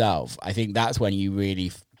do yourself, I think that's when you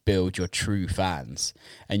really build your true fans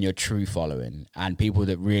and your true following and people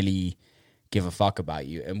that really give a fuck about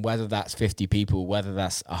you. And whether that's 50 people, whether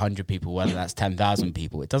that's 100 people, whether that's 10,000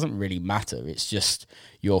 people, it doesn't really matter. It's just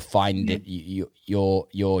your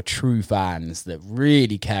true fans that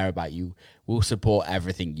really care about you will support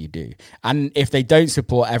everything you do. And if they don't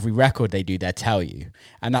support every record they do, they'll tell you.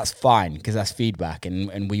 And that's fine, because that's feedback,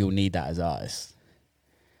 and we all need that as artists.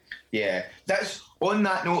 Yeah, that's on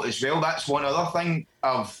that note as well. That's one other thing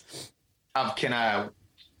I've kind of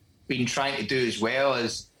been trying to do as well,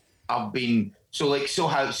 is I've been so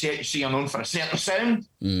how you're known for a certain sound.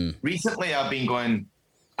 Recently, I've been going,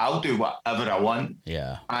 I'll do whatever I want.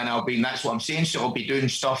 Yeah, and that's what I'm saying. So I'll be doing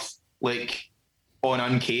stuff like on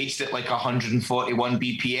Uncaged at like 141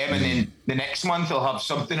 BPM, and then the next month I'll have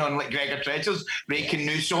something on like Gregor Treacher's Breaking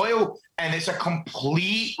New Soil, and it's a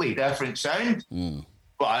completely different sound.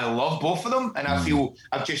 But I love both of them, and I feel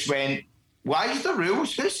I've just went, why is the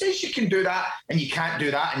rules? Who says you can do that and you can't do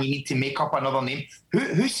that and you need to make up another name?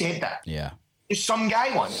 Who said that? Yeah. Just some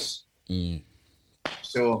guy once.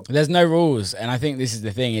 So there's no rules. And I think this is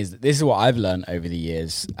the thing, is that this is what I've learned over the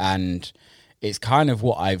years. And it's kind of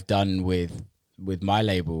what I've done with my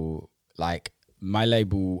label. Like, my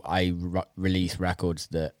label, I release records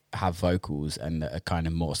that have vocals and that are kind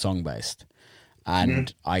of more song-based.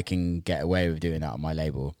 And I can get away with doing that on my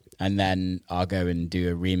label. And then I'll go and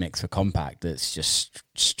do a remix for Compact that's just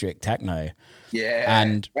strict techno. Yeah,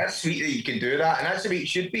 and that's sweet that you can do that, and that's the way it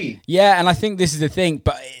should be. Yeah, and I think this is the thing,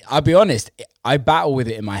 but I'll be honest, I battle with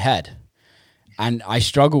it in my head. And I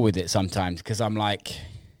struggle with it sometimes, because I'm like,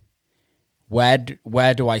 where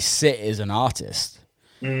do I sit as an artist?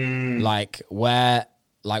 Like, where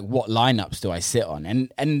like what lineups do I sit on?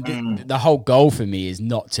 And the whole goal for me is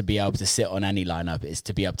not to be able to sit on any lineup, it's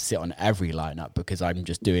to be able to sit on every lineup because I'm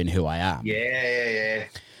just doing who I am. Yeah.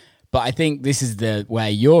 But I think this is where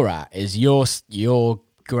you're at, is you're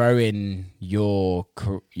growing your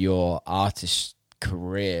artist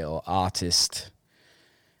career or artist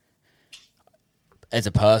as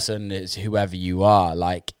a person, as whoever you are.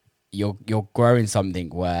 Like you're growing something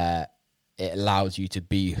where it allows you to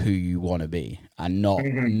be who you want to be, and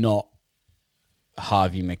not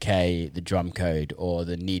Harvey McKay, the drum code, or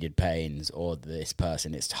the Needed Pains, or this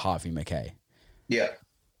person. It's Harvey McKay. Yeah.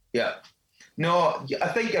 No, I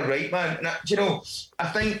think you're right, man. And, you know, I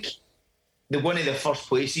think one of the first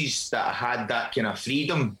places that I had that kind of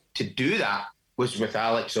freedom to do that was with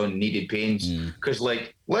Alex on Needed Pains. Because,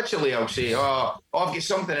 like, literally I'll say, I've got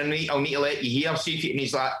something in me, I'll need to let you hear, see if you, and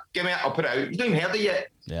he's like, give me it, I'll put it out. You don't even heard it yet.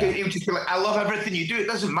 Yeah. He'll just be like, I love everything you do, it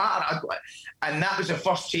doesn't matter. And that was the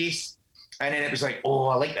first taste. And then it was like,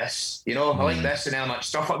 I like this, you know, I like this. And then I'm like,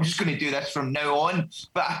 stuff, I'm just going to do this from now on.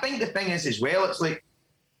 But I think the thing is as well, it's like,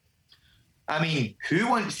 I mean, who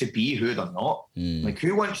wants to be who they're not? Like,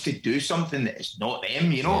 who wants to do something that is not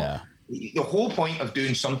them, you know? Yeah. The whole point of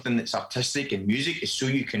doing something that's artistic and music is so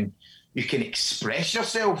you can express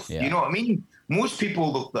yourself. Yeah. You know what I mean? Most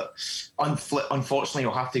people that unfortunately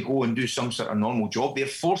will have to go and do some sort of normal job. They're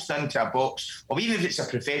forced into a box, or even if it's a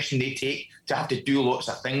profession they take, to have to do lots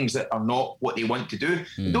of things that are not what they want to do.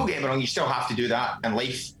 Don't get me wrong, you still have to do that in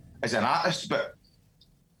life as an artist, but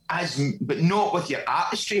not with your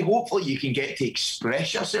artistry. Hopefully you can get to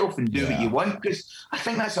express yourself and do what you want, because I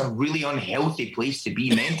think that's a really unhealthy place to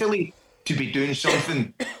be mentally, to be doing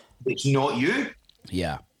something that's not you.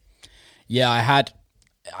 Yeah.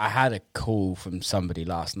 I had a call from somebody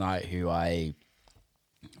last night who I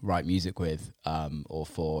write music with, or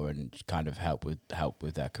for, and kind of help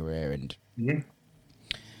with their career, and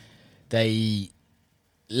they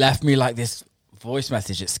left me like this voice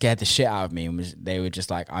message that scared the shit out of me, and they were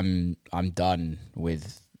just like, I'm done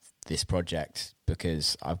with this project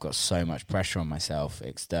because I've got so much pressure on myself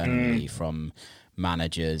externally from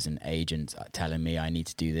managers and agents telling me I need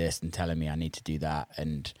to do this and telling me I need to do that.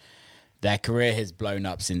 And their career has blown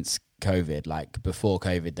up since COVID. Like before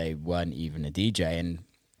COVID, they weren't even a DJ, and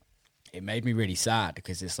it made me really sad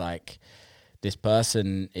because it's like, this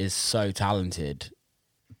person is so talented,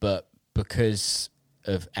 but because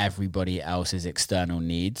of everybody else's external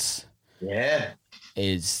needs,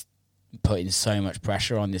 is putting so much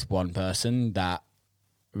pressure on this one person that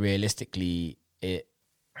realistically it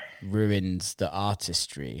ruins the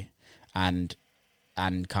artistry and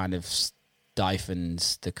kind of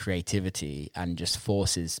stifles the creativity and just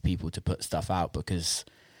forces people to put stuff out because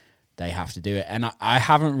they have to do it. And I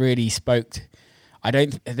haven't really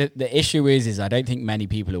the issue is I don't think many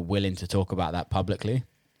people are willing to talk about that publicly,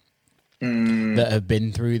 that have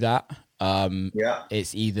been through that.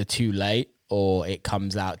 It's either too late or it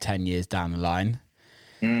comes out 10 years down the line.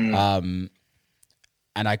 And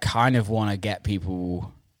I kind of want to get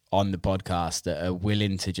people on the podcast that are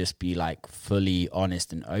willing to just be like fully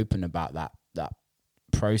honest and open about that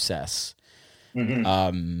process.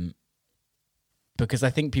 Because I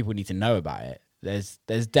think people need to know about it.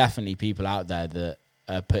 There's definitely people out there that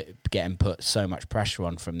are getting put so much pressure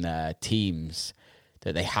on from their teams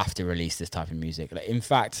that they have to release this type of music. Like, in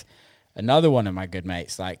fact, another one of my good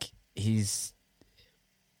mates, like I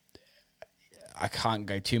can't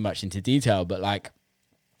go too much into detail, but like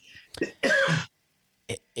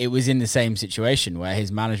it was in the same situation where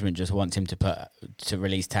his management just wants him to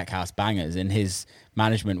release tech house bangers, and his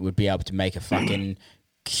management would be able to make a fucking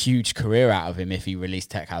huge career out of him if he released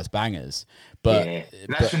tech house bangers. But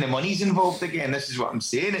that's when the money's involved again. This is what I'm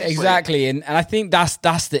saying. It's exactly. And I think that's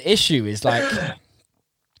the issue, is like,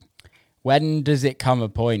 when does it come a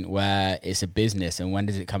point where it's a business, and when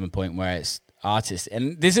does it come a point where it's artists?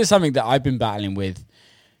 And this is something that I've been battling with,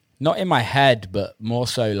 not in my head, but more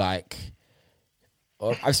so like,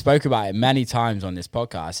 I've spoke about it many times on this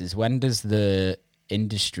podcast, is when does the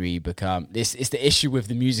industry become this? It's the issue with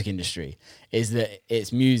the music industry, is that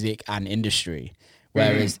it's music and industry,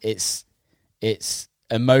 whereas it's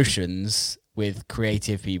emotions with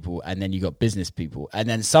creative people, and then you got business people, and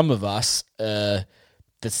then some of us the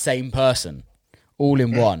same person all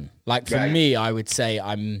in one. Like for me, I would say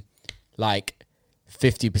I'm like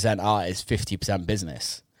 50% artist, 50%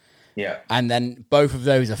 business. Yeah. And then both of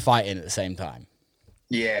those are fighting at the same time.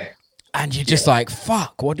 Yeah. And you're just like,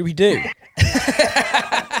 fuck, what do we do?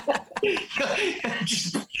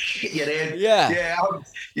 Just get in. Yeah.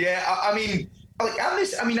 Yeah. I mean, like,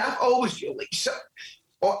 I've always like,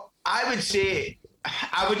 I would say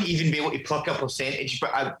I wouldn't even be able to pluck a percentage,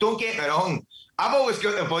 but don't get me wrong. I've always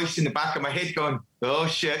got the voice in the back of my head going, oh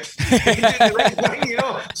shit.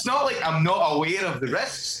 It's not like I'm not aware of the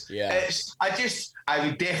risks. Yeah. I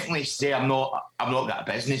would definitely say I've not got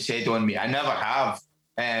a business head on me. I never have.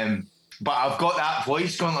 But I've got that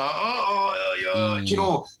voice going like, you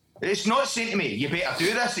know, it's not saying to me, you better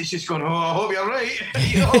do this. It's just going, I hope you're right.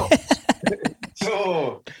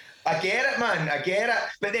 So I get it, man. I get it.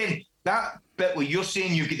 But then that bit where you're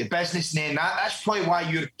saying you get the business, and then that's probably why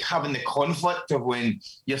you're having the conflict of when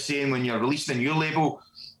you're saying when you're releasing a new label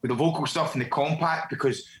with the vocal stuff and the compact,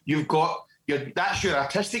 because you've got that's your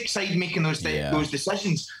artistic side making those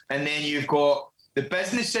decisions, and then you've got the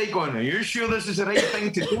business side going, are you sure this is the right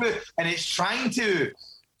thing to do? And it's trying to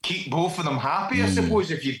keep both of them happy, I suppose,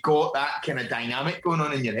 if you've got that kind of dynamic going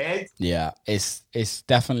on in your head. Yeah, it's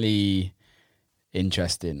definitely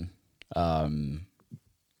interesting.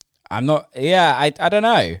 I don't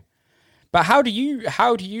know. But how do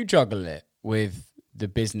you juggle it with the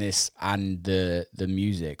business and the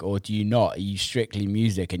music, or do you not? Are you strictly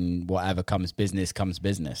music and whatever comes business comes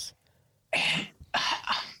business?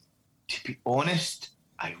 To be honest,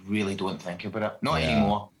 I really don't think about it. Not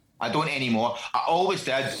anymore. I don't anymore. I always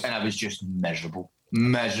did, and I was just miserable.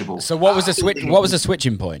 So what was the switch? What was the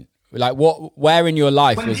switching point? Like where in your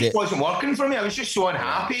life was it? It wasn't working for me. I was just so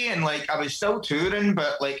unhappy, and like I was still touring,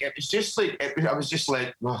 but like it was just like I was just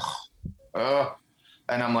like,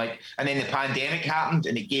 and I'm like, and then the pandemic happened,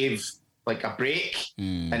 and it gave like a break,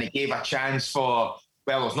 and it gave a chance for,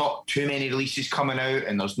 well, there's not too many releases coming out,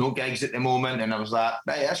 and there's no gigs at the moment, and I was like,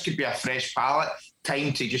 hey, this could be a fresh palette,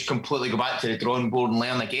 time to just completely go back to the drawing board and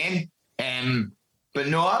learn again. But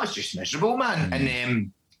no, I was just miserable, man,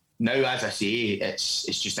 and now, as I say, it's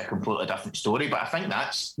just a completely different story. But I think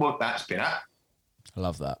that's been it. I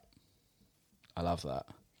love that.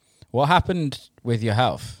 What happened with your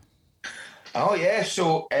health? Oh yeah,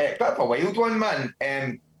 so a bit of a wild one, man.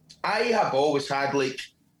 I have always had like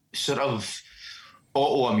sort of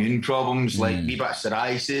autoimmune problems, like wee bit of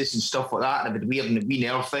psoriasis and stuff like that, and I've been wee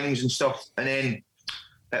nerve things and stuff. And then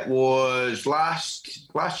it was last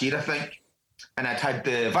year, I think, and I'd had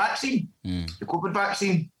the vaccine, the COVID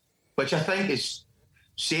vaccine, which I think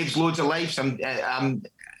saves loads of lives.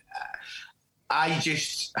 I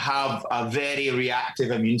just have a very reactive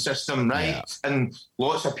immune system, right? Yeah. And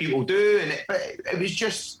lots of people do, and it was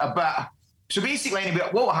just a bit. So basically, anyway,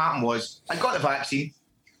 what happened was I got the vaccine,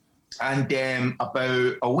 and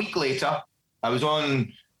about a week later, I was out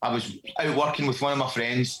working with one of my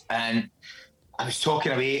friends, and I was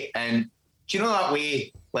talking away, and do you know that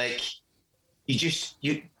way, like. I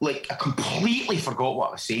completely forgot what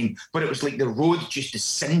I was saying, but it was like the road just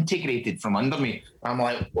disintegrated from under me. I'm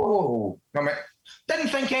like, whoa. Didn't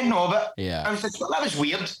think anything of it. Yeah. I was like, well, that was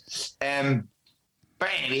weird. But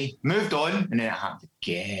anyway, moved on, and then it happened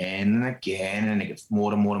again and again, and it got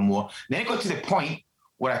more and more and more. And then it got to the point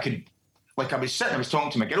where I was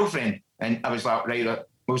talking to my girlfriend, and I was like, right, what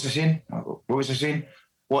was I saying?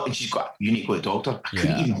 What? And she's got, you need to go to the doctor. I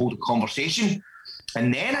couldn't even hold a conversation.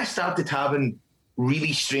 And then I started having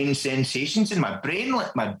really strange sensations in my brain.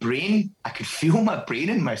 Like I could feel my brain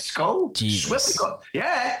in my skull. Jesus.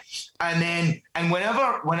 Yeah. And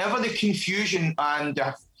whenever the confusion, and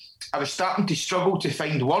I was starting to struggle to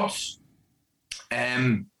find words,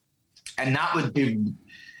 and that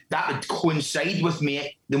would coincide with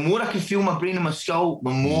me. The more I could feel my brain in my skull,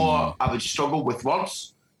 the more I would struggle with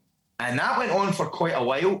words. And that went on for quite a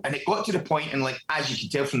while, and it got to the point, and like, as you can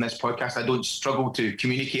tell from this podcast, I don't struggle to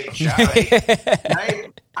communicate or chat,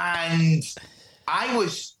 right? And I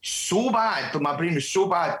was so bad, but my brain was so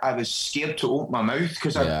bad, I was scared to open my mouth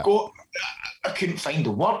because I couldn't find the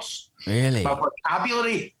words. Really? My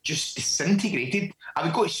vocabulary just disintegrated. I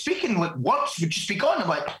would go to speak, and like words would just be gone. I'm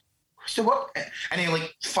like, what's the word? And then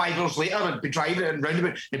like 5 hours later, I'd be driving it round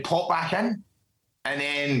about, and it'd pop back in. And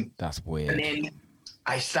then... That's weird. And then...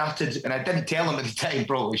 I started, and I didn't tell him at the time,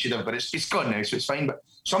 probably should have, but it's gone now, so it's fine. But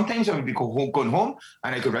sometimes I would be going home,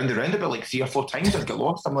 and I'd go round and round about like 3 or 4 times. I'd get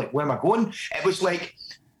lost. I'm like, where am I going? It was like,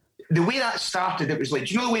 the way that started, it was like,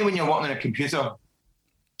 do you know the way when you're working on a computer,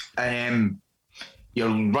 you're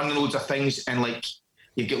running loads of things, and like,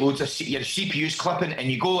 you get loads of, your CPU's clipping, and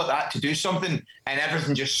you go like that to do something, and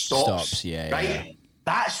everything just stops. Right? Yeah.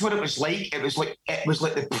 That's what it was like. It was like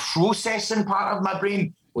the processing part of my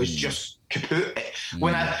brain was just kaput.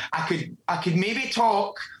 When I could maybe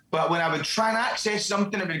talk, but when I would try and access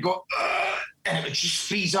something, it would go, and it would just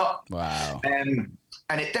freeze up. Wow. And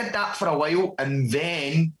it did that for a while, and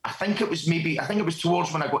then I think it was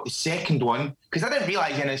towards when I got the second one, because I didn't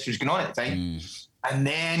realise any of this was going on at the time. And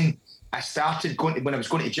then I started when I was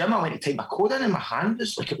going to the gym, I went to type my code in, and my hand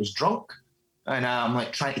was like it was drunk. and I'm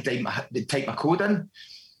like trying to type my code in,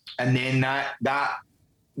 and then that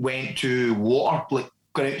went to water like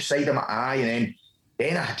going outside of my eye, and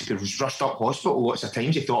then I had to be rushed up hospital lots of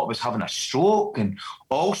times. They thought I was having a stroke and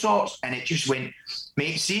all sorts, and it just went,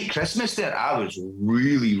 mate, see, at Christmas there, I was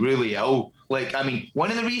really, really ill. Like, I mean, one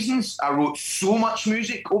of the reasons I wrote so much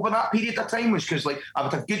music over that period of time was because, like, I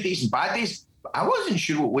would have good days and bad days, but I wasn't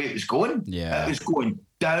sure what way it was going. Yeah. It was going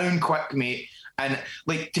down quick, mate. And,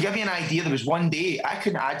 like, to give you an idea, there was one day I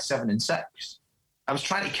couldn't add 7 and 6. I was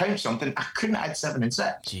trying to count something. I couldn't add 7 and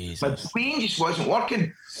 6. Jesus. My brain just wasn't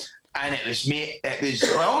working. And it was, mate, I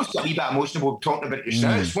almost get a wee bit emotional talking about it just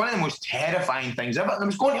now. It's one of the most terrifying things ever. And I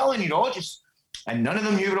was going to all the neurologists, and none of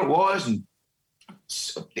them knew what it was. And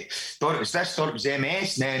thought it was this, thought it was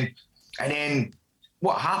MS. And then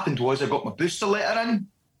what happened was I got my booster letter in.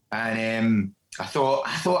 And I thought,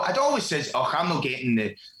 I'd always says, oh, I'm not getting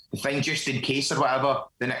the thing just in case or whatever,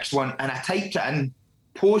 the next one. And I typed it in,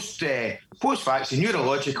 post-vaccine,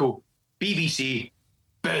 neurological, BBC,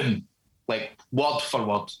 boom. Like, word for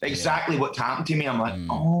word, exactly what happened to me. I'm like,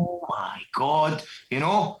 oh my God, you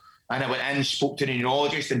know? And I went in, spoke to the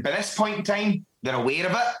neurologist, and by this point in time, they're aware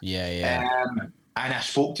of it. Yeah. And I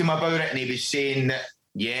spoke to him about it, and he was saying that,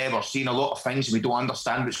 yeah, we're seeing a lot of things and we don't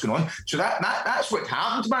understand what's going on. So that's what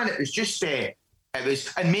happened, man. It was just,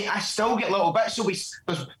 and mate, I still get little bits. So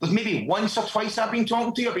there's maybe once or twice I've been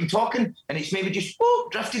talking to you, and it's maybe just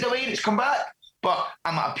drifted away and it's come back. But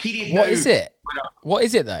I'm at a period now. What is it? What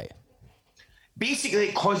is it though? Basically,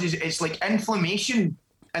 it causes, it's like inflammation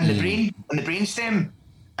in the brain, in the brainstem,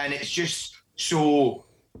 and it's just so,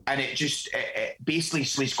 and it basically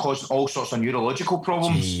is causing all sorts of neurological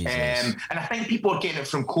problems. And I think people are getting it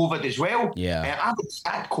from COVID as well. Yeah. I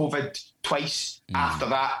had COVID twice after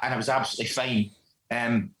that, and I was absolutely fine.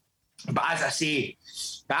 But as I say,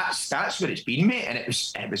 that's what it's been, mate, and it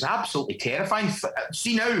was absolutely terrifying.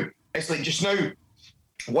 See now, it's like just now,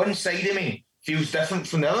 one side of me feels different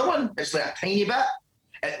from the other one. It's like a tiny bit.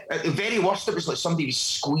 At the very worst, it was like somebody was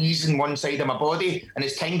squeezing one side of my body, and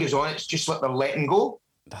as time goes on, it's just like they're letting go.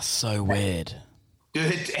 That's so weird.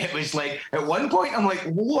 Dude, it was like, at one point, I'm like,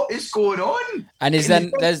 what is going on? And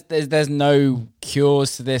there's no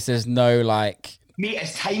cures to this? There's no, like... Mate,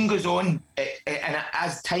 as time goes on, it's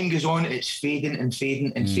fading and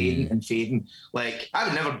fading and fading and fading. Like, I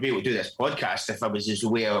would never be able to do this podcast if I was as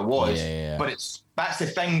aware I was. Yeah. But that's the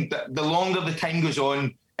thing, that the longer the time goes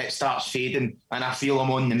on, it starts fading, and I feel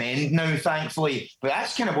I'm on the mend now, thankfully. But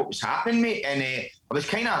that's kind of what was happening, mate. And I was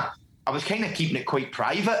kind of keeping it quite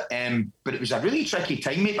private, but it was a really tricky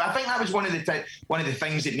time, mate. But I think that was one of the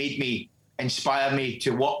things that inspired me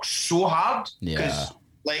to work so hard. Yeah.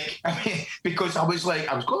 Because I was going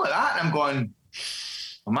like that, and I'm going,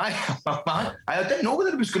 I didn't know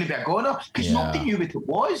whether it was going to be a goner, because nobody knew what it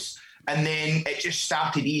was. And then it just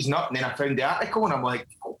started easing up, and then I found the article, and I'm like,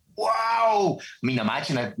 wow. I mean,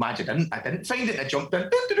 imagine I didn't find it, and I jumped in,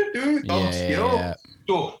 you know. Yeah.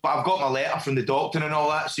 So, but I've got my letter from the doctor and all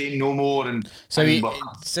that saying no more. And so, are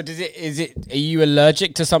you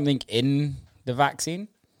allergic to something in the vaccine?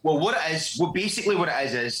 Well, basically what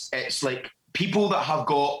it is it's like people that have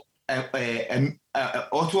got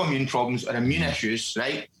autoimmune problems or immune issues,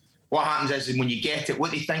 right? What happens is when you get it,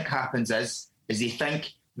 what they think happens is they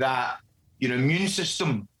think that your immune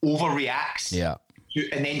system overreacts. Yeah.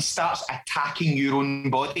 And then starts attacking your own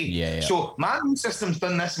body. Yeah. So my immune system's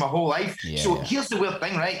done this my whole life. Here's the weird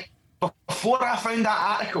thing, right? Before I found that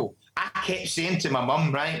article, I kept saying to my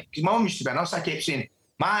mum, right? Because my mum used to be a nurse, I kept saying,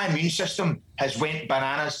 my immune system has went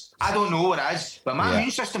bananas. I don't know what it is, but my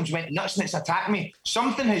immune system's went nuts and it's attacked me.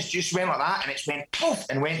 Something has just went like that, and it's went poof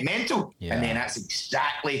and went mental. Yeah. And then that's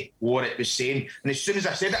exactly what it was saying. And as soon as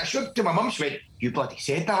I said that, I showed it to my mum. She went, "You bloody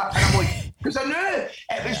said that." And I'm like, because I knew it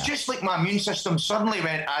was just like my immune system suddenly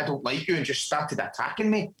went, "I don't like you," and just started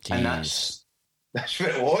attacking me. Jeez. And that's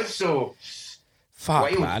what it was. So fuck,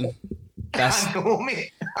 wild. man. I know,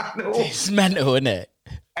 mate. I know. It's mental, isn't it?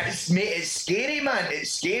 It's scary, man.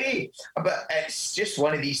 It's scary, but it's just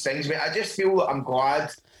one of these things, mate. I just feel that I'm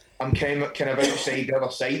glad I'm kind of outside the other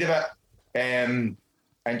side of it, and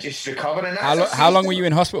just recovering. How long were you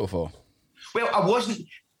in hospital for? Well, I wasn't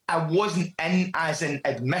in as in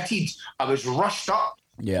admitted. I was rushed up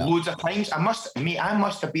loads of times. I must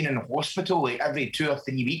have been in the hospital like every 2 or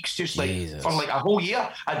 3 weeks, just like Jesus. For like a whole year.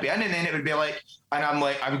 I'd be in, and then it would be like, and I'm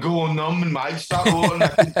like, I would go all numb and my eyes start rolling,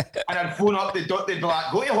 and I'd phone up the doctor. They'd be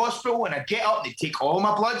like, go to hospital, and I'd get up, they'd take all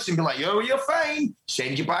my bloods and be like, you're fine.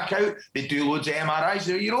 Send you back out. They'd do loads of MRIs.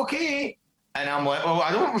 You're okay. And I'm like, oh,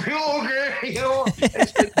 I don't feel okay. You know,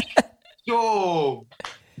 it's like, so,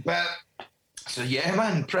 but So yeah,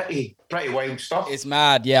 man, pretty wild stuff. It's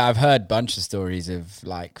mad. Yeah, I've heard a bunch of stories of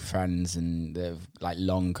like friends and the like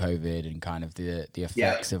long COVID and kind of the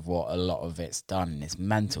effects of what a lot of it's done. It's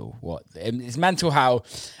mental. It's mental how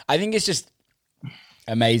I think it's just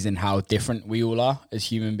amazing how different we all are as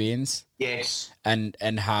human beings. Yes.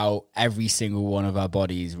 And how every single one of our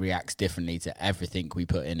bodies reacts differently to everything we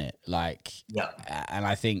put in it. Like, and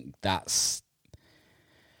I think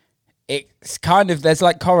it's kind of, there's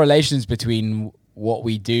like correlations between what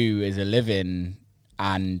we do as a living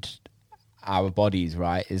and our bodies,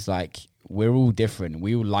 right? It's like, we're all different.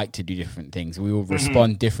 We all like to do different things. We all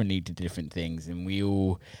respond differently to different things, and we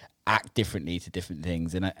all act differently to different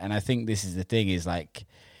things. And I think this is the thing, is like,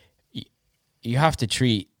 you have to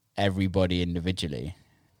treat everybody individually.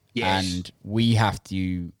 Yes. And we have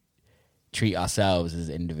to treat ourselves as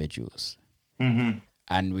individuals.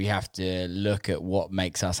 And we have to look at what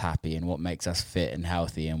makes us happy and what makes us fit and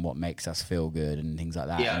healthy and what makes us feel good and things like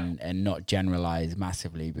that. And not generalize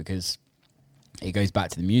massively, because it goes back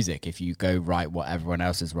to the music. If you go write what everyone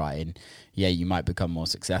else is writing, you might become more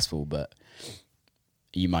successful, but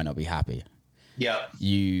you might not be happy.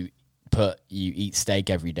 You eat steak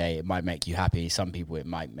every day, it might make you happy. Some people, it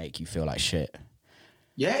might make you feel like shit.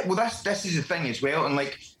 Yeah, well, this is the thing as well, and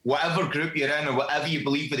like whatever group you're in or whatever you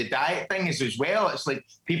believe with the diet thing is as well. It's like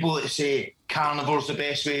people that say carnivore's the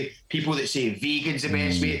best way, people that say vegan's the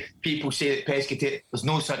best way, people say that pescatarian. There's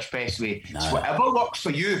no such best way. No. It's whatever works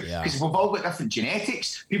for you, because we've all got different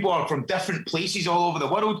genetics. People are from different places all over the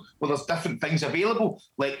world where there's different things available.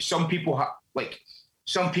 Like some people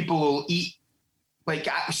will eat. Like,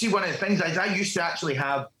 see, one of the things is I used to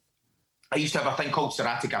have a thing called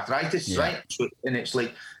psoriatic arthritis, right? So, and it's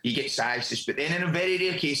like you get psoriasis, but then in very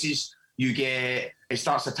rare cases, it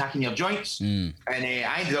starts attacking your joints. And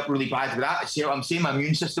I ended up really bad with that. I'm saying my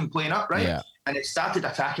immune system playing up, right? Yeah. And it started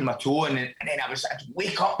attacking my toe, and then I'd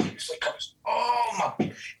wake up. It's like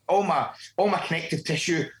all my connective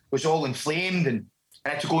tissue was all inflamed, and I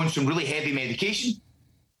had to go on some really heavy medication.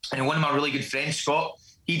 And one of my really good friends, Scott,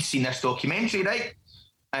 he'd seen this documentary, right?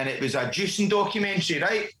 And it was a juicing documentary,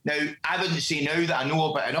 right? Now, I wouldn't say now that I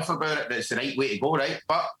know enough about it that it's the right way to go, right?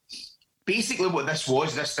 But basically what this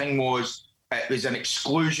thing was, it was an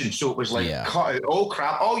exclusion. So it was like, cut out all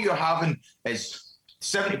crap. All you're having is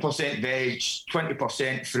 70% veg,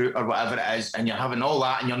 20% fruit or whatever it is, and you're having all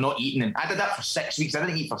that and you're not eating. And I did that for 6 weeks. I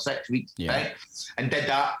didn't eat for 6 weeks, right? And did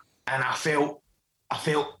that, and I felt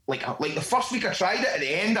like the first week I tried it, at the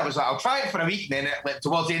end I was like, I'll try it for a week, and then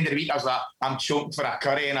towards the end of the week I was like, I'm choked for a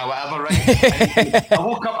curry and whatever, right? I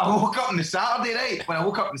woke up on the Saturday, right? When I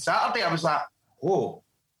woke up on Saturday, I was like, oh,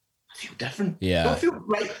 I feel different. I don't feel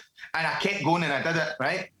right. And I kept going and I did it,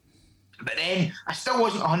 right? But then I still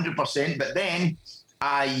wasn't 100%, but then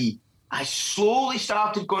I slowly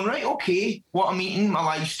started going, right, okay, what I'm eating, my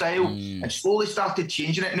lifestyle, and slowly started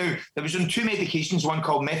changing it. Now, there was on 2 medications, one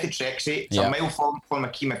called methotrexate, it's a mild form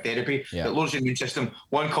of chemotherapy that lowers your immune system,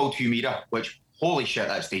 one called Humira, which, holy shit,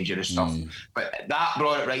 that's dangerous stuff. But that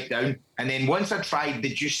brought it right down. And then once I tried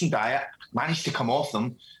the juicing diet, managed to come off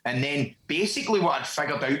them. And then basically what I'd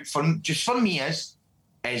figured out for me is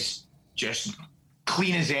just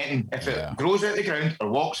clean as anything. If it grows out the ground or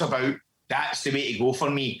walks about, that's the way to go for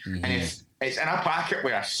me. And if it's in a packet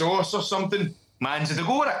with a sauce or something, man's the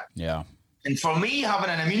go with it. Yeah. And for me, having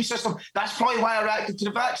an immune system, that's probably why I reacted to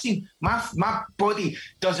the vaccine. My body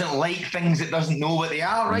doesn't like things it doesn't know what they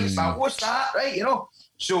are, right? So what's that, right? You know?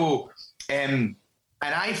 So, and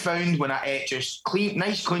I found when I ate just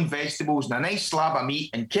nice clean vegetables and a nice slab of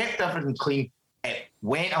meat and kept everything clean, it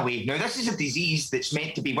went away. Now, this is a disease that's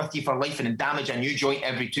meant to be with you for life and damage a new joint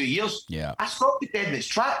every 2 years. Yeah. I stopped it dead in its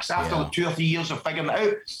tracks after 2 or 3 years of figuring it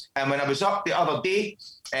out. And when I was up the other day,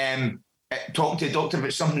 talking to a doctor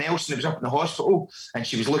about something else, and it was up in the hospital, and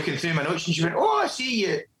she was looking through my notes, and she went, oh, I see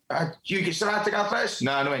you. Do you get psoriatic arthritis?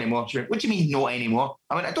 No, not anymore. She went, what do you mean not anymore?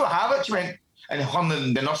 I went, I don't have it. She went, and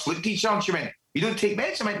the nurse looked at each other, and she went, you don't take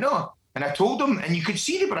meds? I went, no. And I told them, and you could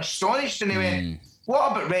see they were astonished, and they went,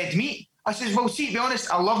 what about red meat? I says, well, see, to be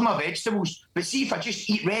honest, I love my vegetables, but see, if I just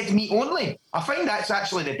eat red meat only, I find that's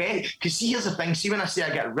actually the best. Because see, here's the thing, see, when I say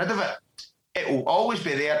I get rid of it, it will always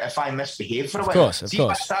be there if I misbehave for a while. Of course. If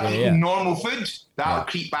I start eating normal food, that'll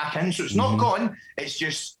creep back in. So it's not gone, it's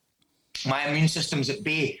just my immune system's at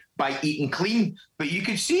bay by eating clean. But you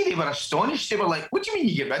could see they were astonished. They were like, what do you mean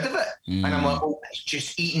you get rid of it? And I'm like, oh, it's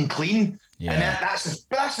just eating clean. Yeah. And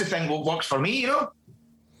that's the thing that works for me, you know?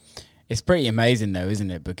 It's pretty amazing though,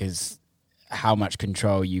 isn't it? Because how much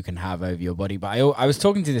control you can have over your body. But I was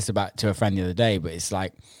talking to a friend the other day, but it's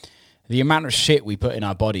like the amount of shit we put in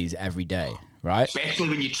our bodies every day, right? Especially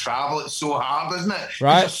when you travel, it's so hard, isn't it?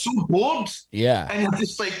 Right. You're so bored. Yeah. And you're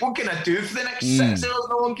just like, what can I do for the next 6 hours?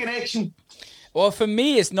 No one connection. Well, for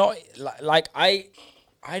me, it's not like I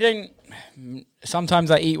don't.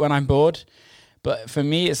 Sometimes I eat when I'm bored, but for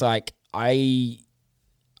me, it's like I'm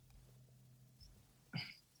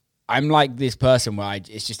like this person where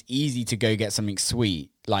it's just easy to go get something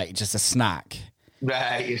sweet, like just a snack,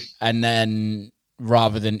 right? And then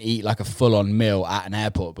rather than eat like a full-on meal at an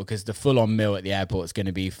airport, because the full-on meal at the airport is going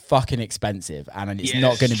to be fucking expensive, and it's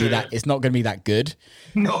not going to be that. It's not going to be that good.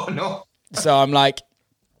 No. So I'm like,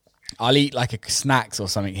 I'll eat like a snacks or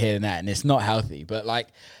something here and there, and it's not healthy. But like,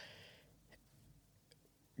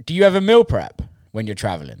 do you ever meal prep when you're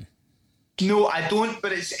traveling? No, I don't.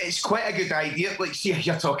 But it's quite a good idea. Like, see,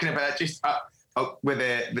 you're talking about just with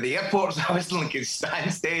the airports. I was looking at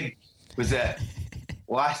Stansted. Was it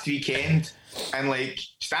last weekend? And like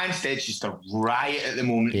Stansted's just a riot at the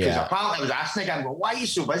moment because apparently I was asking again, well, why are you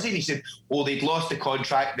so busy? And he said, oh, they'd lost the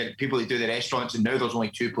contract, the people that do the restaurants, and now there's only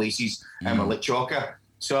 2 places in Malicioca.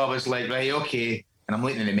 So I was like, right, okay. And I'm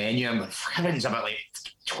looking at the menu, and I'm like, everything's about like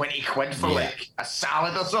 20 quid for like a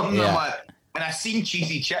salad or something. I'm like, and I seen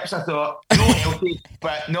cheesy chips. I thought, no healthy,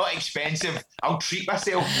 but not expensive. I'll treat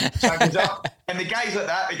myself. So I goes up, and the guy's like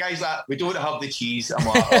that. The guy's like, we don't have the cheese. I'm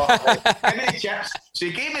like, oh, give me the chips. So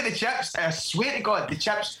he gave me the chips, and I swear to God, the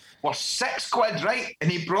chips were 6 quid, right?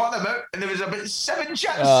 And he brought them out, and there was about 7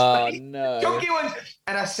 chips. Oh, no. Chunky ones.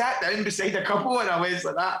 And I sat down beside a couple, and I was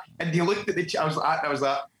like that. And he looked at the chips. I was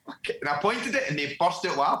like, okay. And I pointed it, and they burst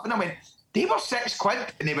out laughing. I went, they were 6 quid.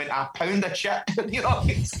 And they went, a pound of chip. You know,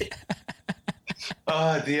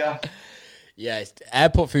 oh dear. Yeah,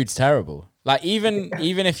 airport food's terrible. Like even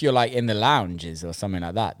if you're like in the lounges or something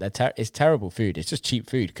like that, it's terrible food. It's just cheap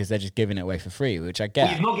food because they're just giving it away for free, which I get.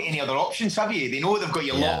 Well, you've not got any other options, have you? They know they've got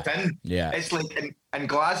you locked in. Yeah. It's like in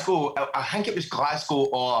Glasgow. I think it was Glasgow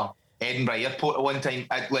or Edinburgh Airport at one time.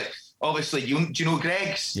 Obviously, do you know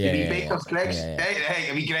Greg's? Yeah, the Bakers, Greg's. Right.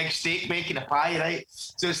 A wee Greg's steak bake and a pie, right?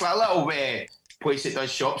 So it's like a little place that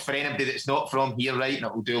does shops for anybody that's not from here, right? And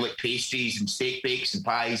it will do like pastries and steak bakes and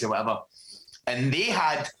pies or whatever. And they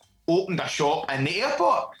had opened a shop in the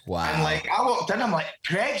airport. Wow. And like I walked in, I'm like,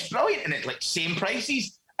 Greg's brilliant. And it's like same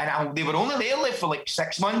prices. And they were only there for like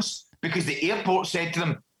 6 months because the airport said to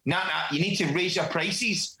them, nah, you need to raise your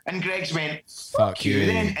prices. And Greg's went, fuck you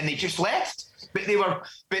then. And they just left. But they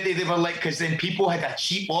were like, because then people had a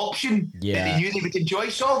cheap option that they knew they would enjoy.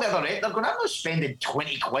 So all the other they're going, I'm not spending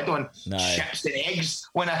 20 quid on chips and eggs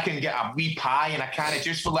when I can get a wee pie and a can of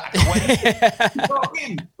juice for like a quid. You know what I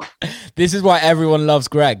mean? This is why everyone loves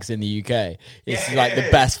Greg's in the UK. It's like the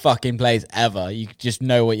best fucking place ever. You just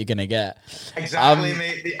know what you're going to get. Exactly,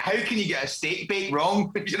 mate. How can you get a steak bake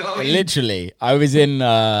wrong? You know what I mean? Literally. I was in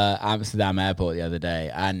Amsterdam airport the other day,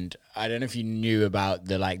 and I don't know if you knew about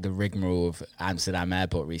the rigmarole of Amsterdam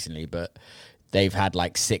airport recently, but they've had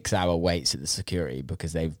like 6-hour waits at the security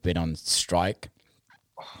because they've been on strike.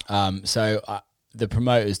 So the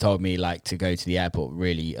promoters told me like to go to the airport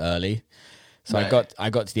really early. So right.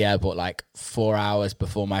 I got to the airport like 4 hours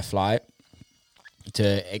before my flight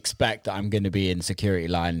to expect that I'm going to be in security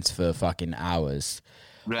lines for fucking hours.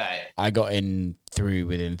 Right. I got in through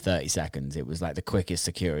within 30 seconds. It was like the quickest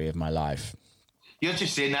security of my life. You're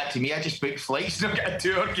just saying that to me. I just booked flights and I got a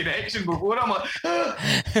 2-hour connection before. I'm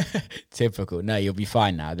like, Typical. No, you'll be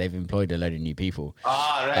fine now. They've employed a load of new people.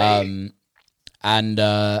 Right.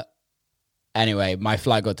 Anyway, my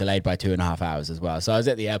flight got delayed by 2.5 hours as well. So I was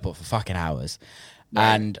at the airport for fucking hours.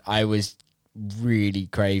 Right. And I was really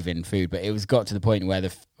craving food, but it was got to the point where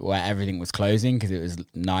everything was closing because it was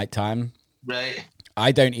nighttime. Right.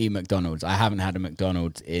 I don't eat McDonald's. I haven't had a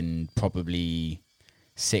McDonald's in probably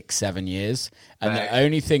 6-7 years. And the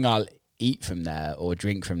only thing I'll eat from there or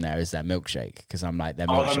drink from there is their milkshake because I'm like, the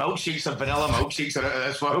milkshakes are vanilla milkshakes are out of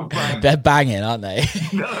this world, man. They're banging, aren't they?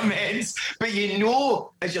 They're immense. But you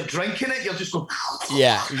know, as you're drinking it, you're just going...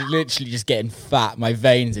 Yeah, literally just getting fat. My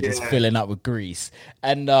veins are just filling up with grease.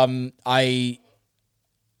 And I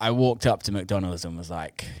walked up to McDonald's and was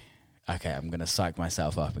like, okay, I'm going to psych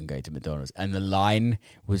myself up and go to McDonald's. And the line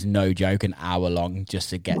was no joke, an hour long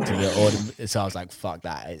just to get to the order. So I was like, fuck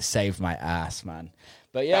that. It saved my ass, man.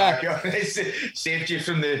 But yeah. It saved you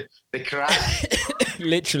from the crack.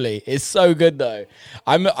 Literally. It's so good though.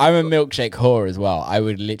 I'm a milkshake whore as well. I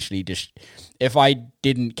would literally just, if I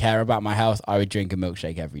didn't care about my health, I would drink a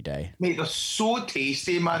milkshake every day. Mate, they're so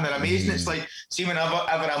tasty, man. They're amazing. It's like, see, whenever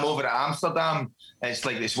I'm over at Amsterdam, it's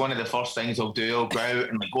like, it's one of the first things I'll do. I'll go out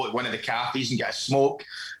and like go to one of the cafes and get a smoke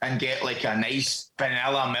and get like a nice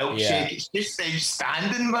vanilla milkshake. Yeah. It's just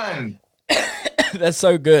outstanding, man. That's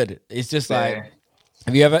so good. It's just like,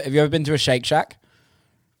 Have you ever been to a Shake Shack?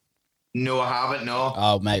 No, I haven't. No.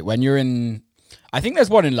 Oh, mate, when you're in, I think there's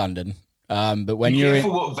one in London. But when you're in,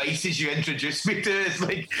 what vices you introduce me to, it's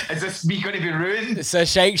like, is this me going to be ruined? So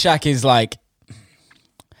Shake Shack is like,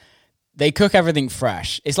 they cook everything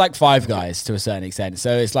fresh. It's like Five Guys to a certain extent.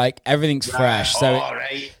 So it's like everything's fresh. So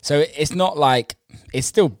so it's not like, it's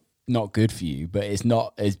still not good for you, but it's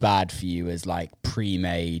not as bad for you as like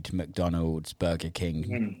pre-made McDonald's, Burger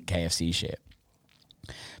King, KFC shit.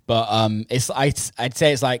 But it's I'd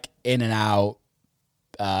say it's like In and Out,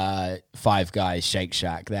 Five Guys, Shake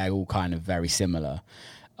Shack. They're all kind of very similar.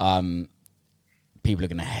 People are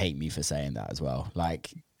gonna hate me for saying that as well.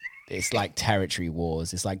 Like, it's like territory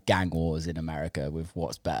wars. It's like gang wars in America with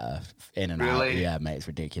what's better. In and Out. Yeah, mate, it's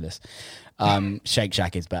ridiculous. Shake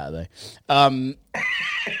Shack is better though.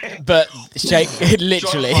 But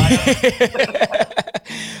literally.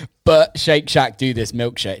 But Shake Shack do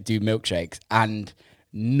milkshakes, and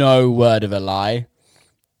no word of a lie,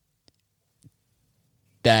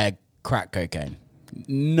 they're crack cocaine.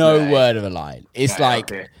 No word of a lie. It's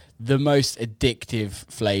the most addictive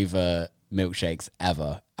flavor milkshakes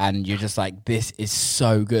ever. And you're just like, this is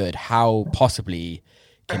so good. How possibly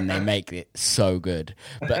can they make it so good?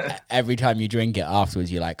 But every time you drink it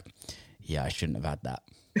afterwards, you're like, yeah, I shouldn't have had that.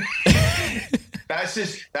 That's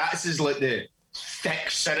just like the thick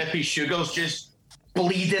syrupy sugars just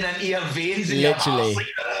bleeding into your veins. And Literally. Your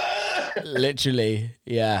heart's like, Literally,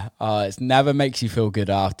 yeah. It never makes you feel good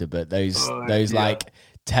after, but those like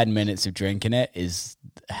 10 minutes of drinking it is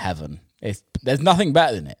heaven. There's nothing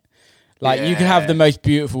better than it. Like, you can have the most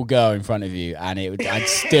beautiful girl in front of you, and I'd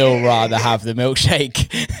still rather have the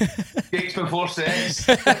milkshake. Shakes before sex.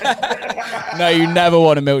 No, you never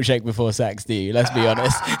want a milkshake before sex, do you? Let's be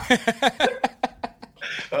honest.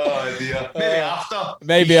 Oh dear. Maybe after.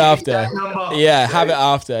 Maybe after. Yeah, have it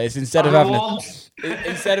after. It's instead of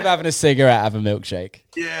having a cigarette, have a milkshake.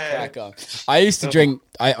 Yeah. Crack on. I used to drink.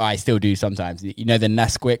 I still do sometimes. You know the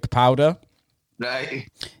Nesquik powder. Right.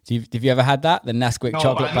 Have you ever had that? The Nesquik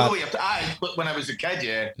chocolate powder? When I was a kid,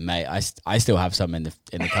 yeah. Mate, I still have some in the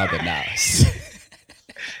cupboard now.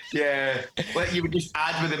 Yeah. Like, you would just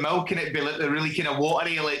add with the milk and it'd be like the really kind of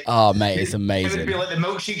watery, like... Oh, mate, it's amazing. It would be like the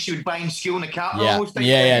milkshakes you would buy in school in the carton. Yeah, almost.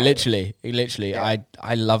 Literally. Yeah.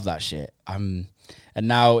 I love that shit. And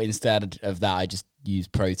now, instead of that, I just use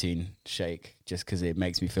protein shake just because it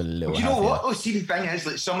makes me feel a little healthier. You know what? Oh, see, the thing is,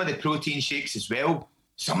 like, some of the protein shakes as well,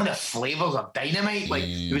 some of the flavours are dynamite. Like,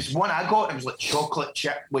 there was one I got, it was like chocolate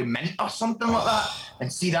chip with mint or something like that.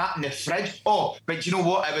 And see that in the fridge. Oh, but you know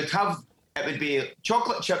what? It would be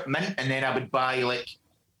chocolate chip mint, and then I would buy, like,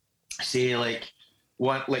 say, like,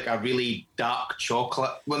 one, like a really dark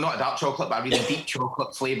chocolate. Well, not a dark chocolate, but a really deep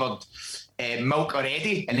chocolate flavoured milk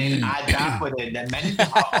already. And then add that with the mint.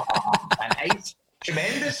 And it's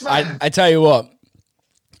tremendous, man. I tell you what.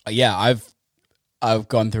 Yeah, I've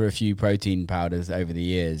gone through a few protein powders over the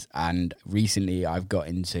years, and recently I've got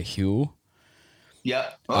into Huel.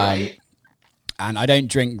 Yeah, all right. And I don't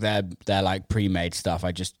drink their like pre-made stuff.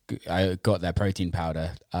 I got their protein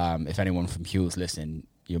powder. If anyone from Huel's listening,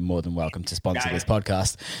 you're more than welcome to sponsor this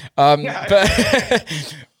podcast.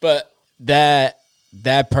 But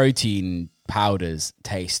their protein powders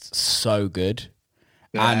taste so good.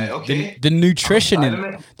 And the nutrition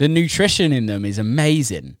in them is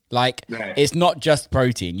amazing. Like, it's not just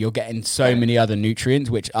protein. You're getting so many other nutrients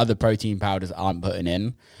which other protein powders aren't putting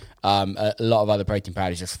in. A lot of other protein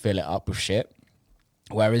powders just fill it up with shit.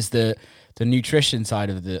 Whereas the nutrition side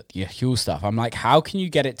of your Huel stuff, I'm like, how can you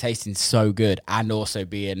get it tasting so good and also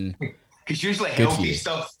being because usually healthy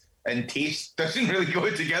stuff and taste doesn't really go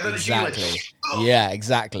together. Exactly. Yeah,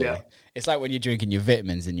 exactly. Yeah. It's like when you're drinking your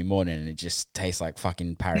vitamins in your morning and it just tastes like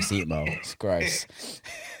fucking paracetamol. It's gross.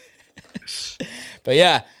 But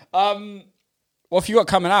yeah, what have you got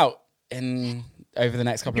coming out over the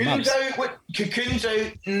next couple of months? Cocoon's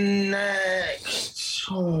out next.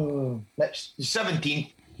 That's the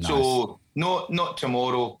 17th. Nice. So not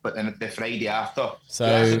tomorrow, but then the Friday after. So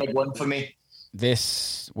that's a big one for me.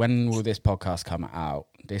 When will this podcast come out?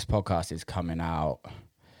 This podcast is coming out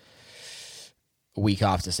a week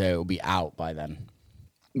after, so it will be out by then.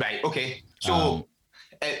 Right, okay. So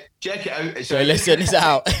check it out. Listen, it's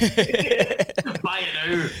out. Buy it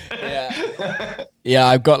now. Yeah,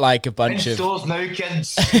 I've got like a bunch of stores now,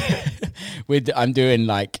 kids. I'm doing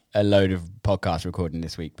like a load of podcast recording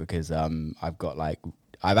this week because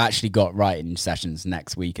I've actually got writing sessions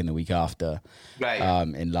next week and the week after,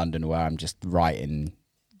 in London, where I'm just writing.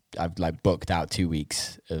 I've like booked out 2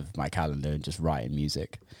 weeks of my calendar and just writing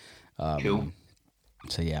music. Cool.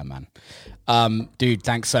 So yeah, man. Dude,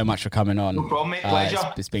 thanks so much for coming on. No problem, mate.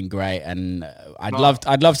 Pleasure. It's been great, and I'd love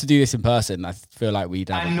to do this in person. I feel like we'd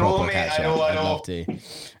have a proper catch up. I know. I'd love to.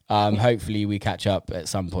 Hopefully we catch up at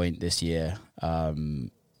some point this year.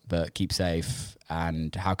 But keep safe.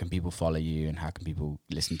 And how can people follow you, and how can people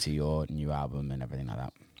listen to your new album and everything like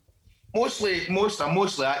that? I'm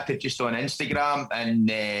mostly active just on Instagram, and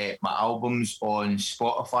my album's on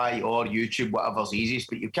Spotify or YouTube, whatever's easiest.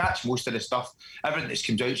 But you catch most of the stuff, everything that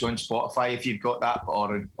comes out's on Spotify if you've got that,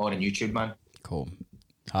 or on YouTube, man. Cool.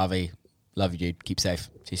 Harvey, love you, dude. Keep safe.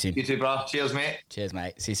 See you soon. You too, bro. Cheers, mate. Cheers,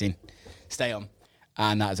 mate. See you soon. Stay on.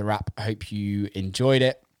 And that is a wrap. I hope you enjoyed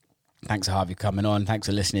it. Thanks to Harvey for coming on. Thanks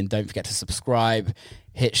for listening. Don't forget to subscribe,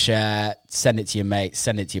 hit share, send it to your mates,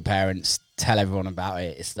 send it to your parents, tell everyone about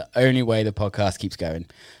it. It's the only way the podcast keeps going.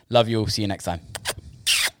 Love you all. See you next time.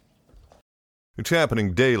 It's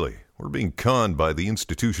happening daily. We're being conned by the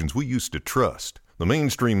institutions we used to trust. The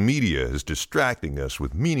mainstream media is distracting us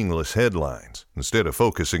with meaningless headlines instead of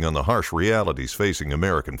focusing on the harsh realities facing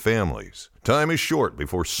American families. Time is short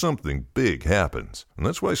before something big happens, and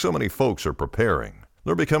that's why so many folks are preparing.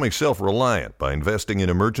 They're becoming self-reliant by investing in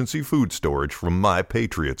emergency food storage from My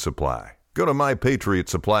Patriot Supply. Go to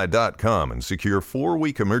MyPatriotSupply.com and secure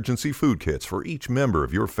 4-week emergency food kits for each member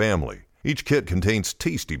of your family. Each kit contains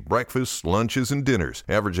tasty breakfasts, lunches, and dinners,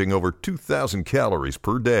 averaging over 2,000 calories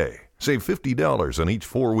per day. Save $50 on each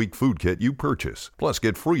 4-week food kit you purchase, plus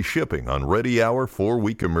get free shipping on Ready Hour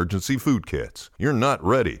 4-week emergency food kits. You're not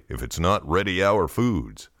ready if it's not Ready Hour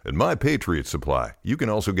Foods. At My Patriot Supply, you can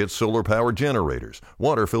also get solar power generators,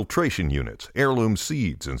 water filtration units, heirloom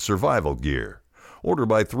seeds, and survival gear. Order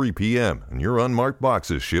by 3 p.m. and your unmarked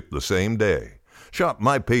boxes ship the same day. Shop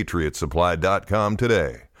MyPatriotSupply.com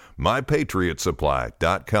today.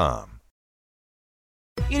 MyPatriotSupply.com.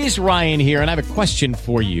 It is Ryan here, and I have a question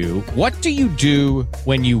for you. What do you do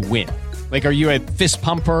when you win? Like, are you a fist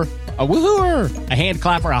pumper, a woohooer, a hand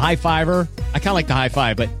clapper, a high fiver? I kind of like the high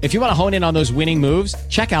five, but if you want to hone in on those winning moves,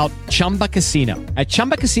 check out Chumba Casino. At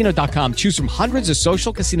ChumbaCasino.com, choose from hundreds of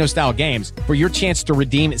social casino-style games for your chance to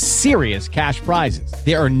redeem serious cash prizes.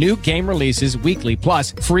 There are new game releases weekly,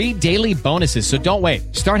 plus free daily bonuses. So don't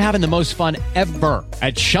wait. Start having the most fun ever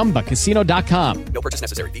at ChumbaCasino.com. No purchase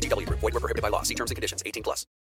necessary. VGW. Void where prohibited by law. See terms and conditions. 18+.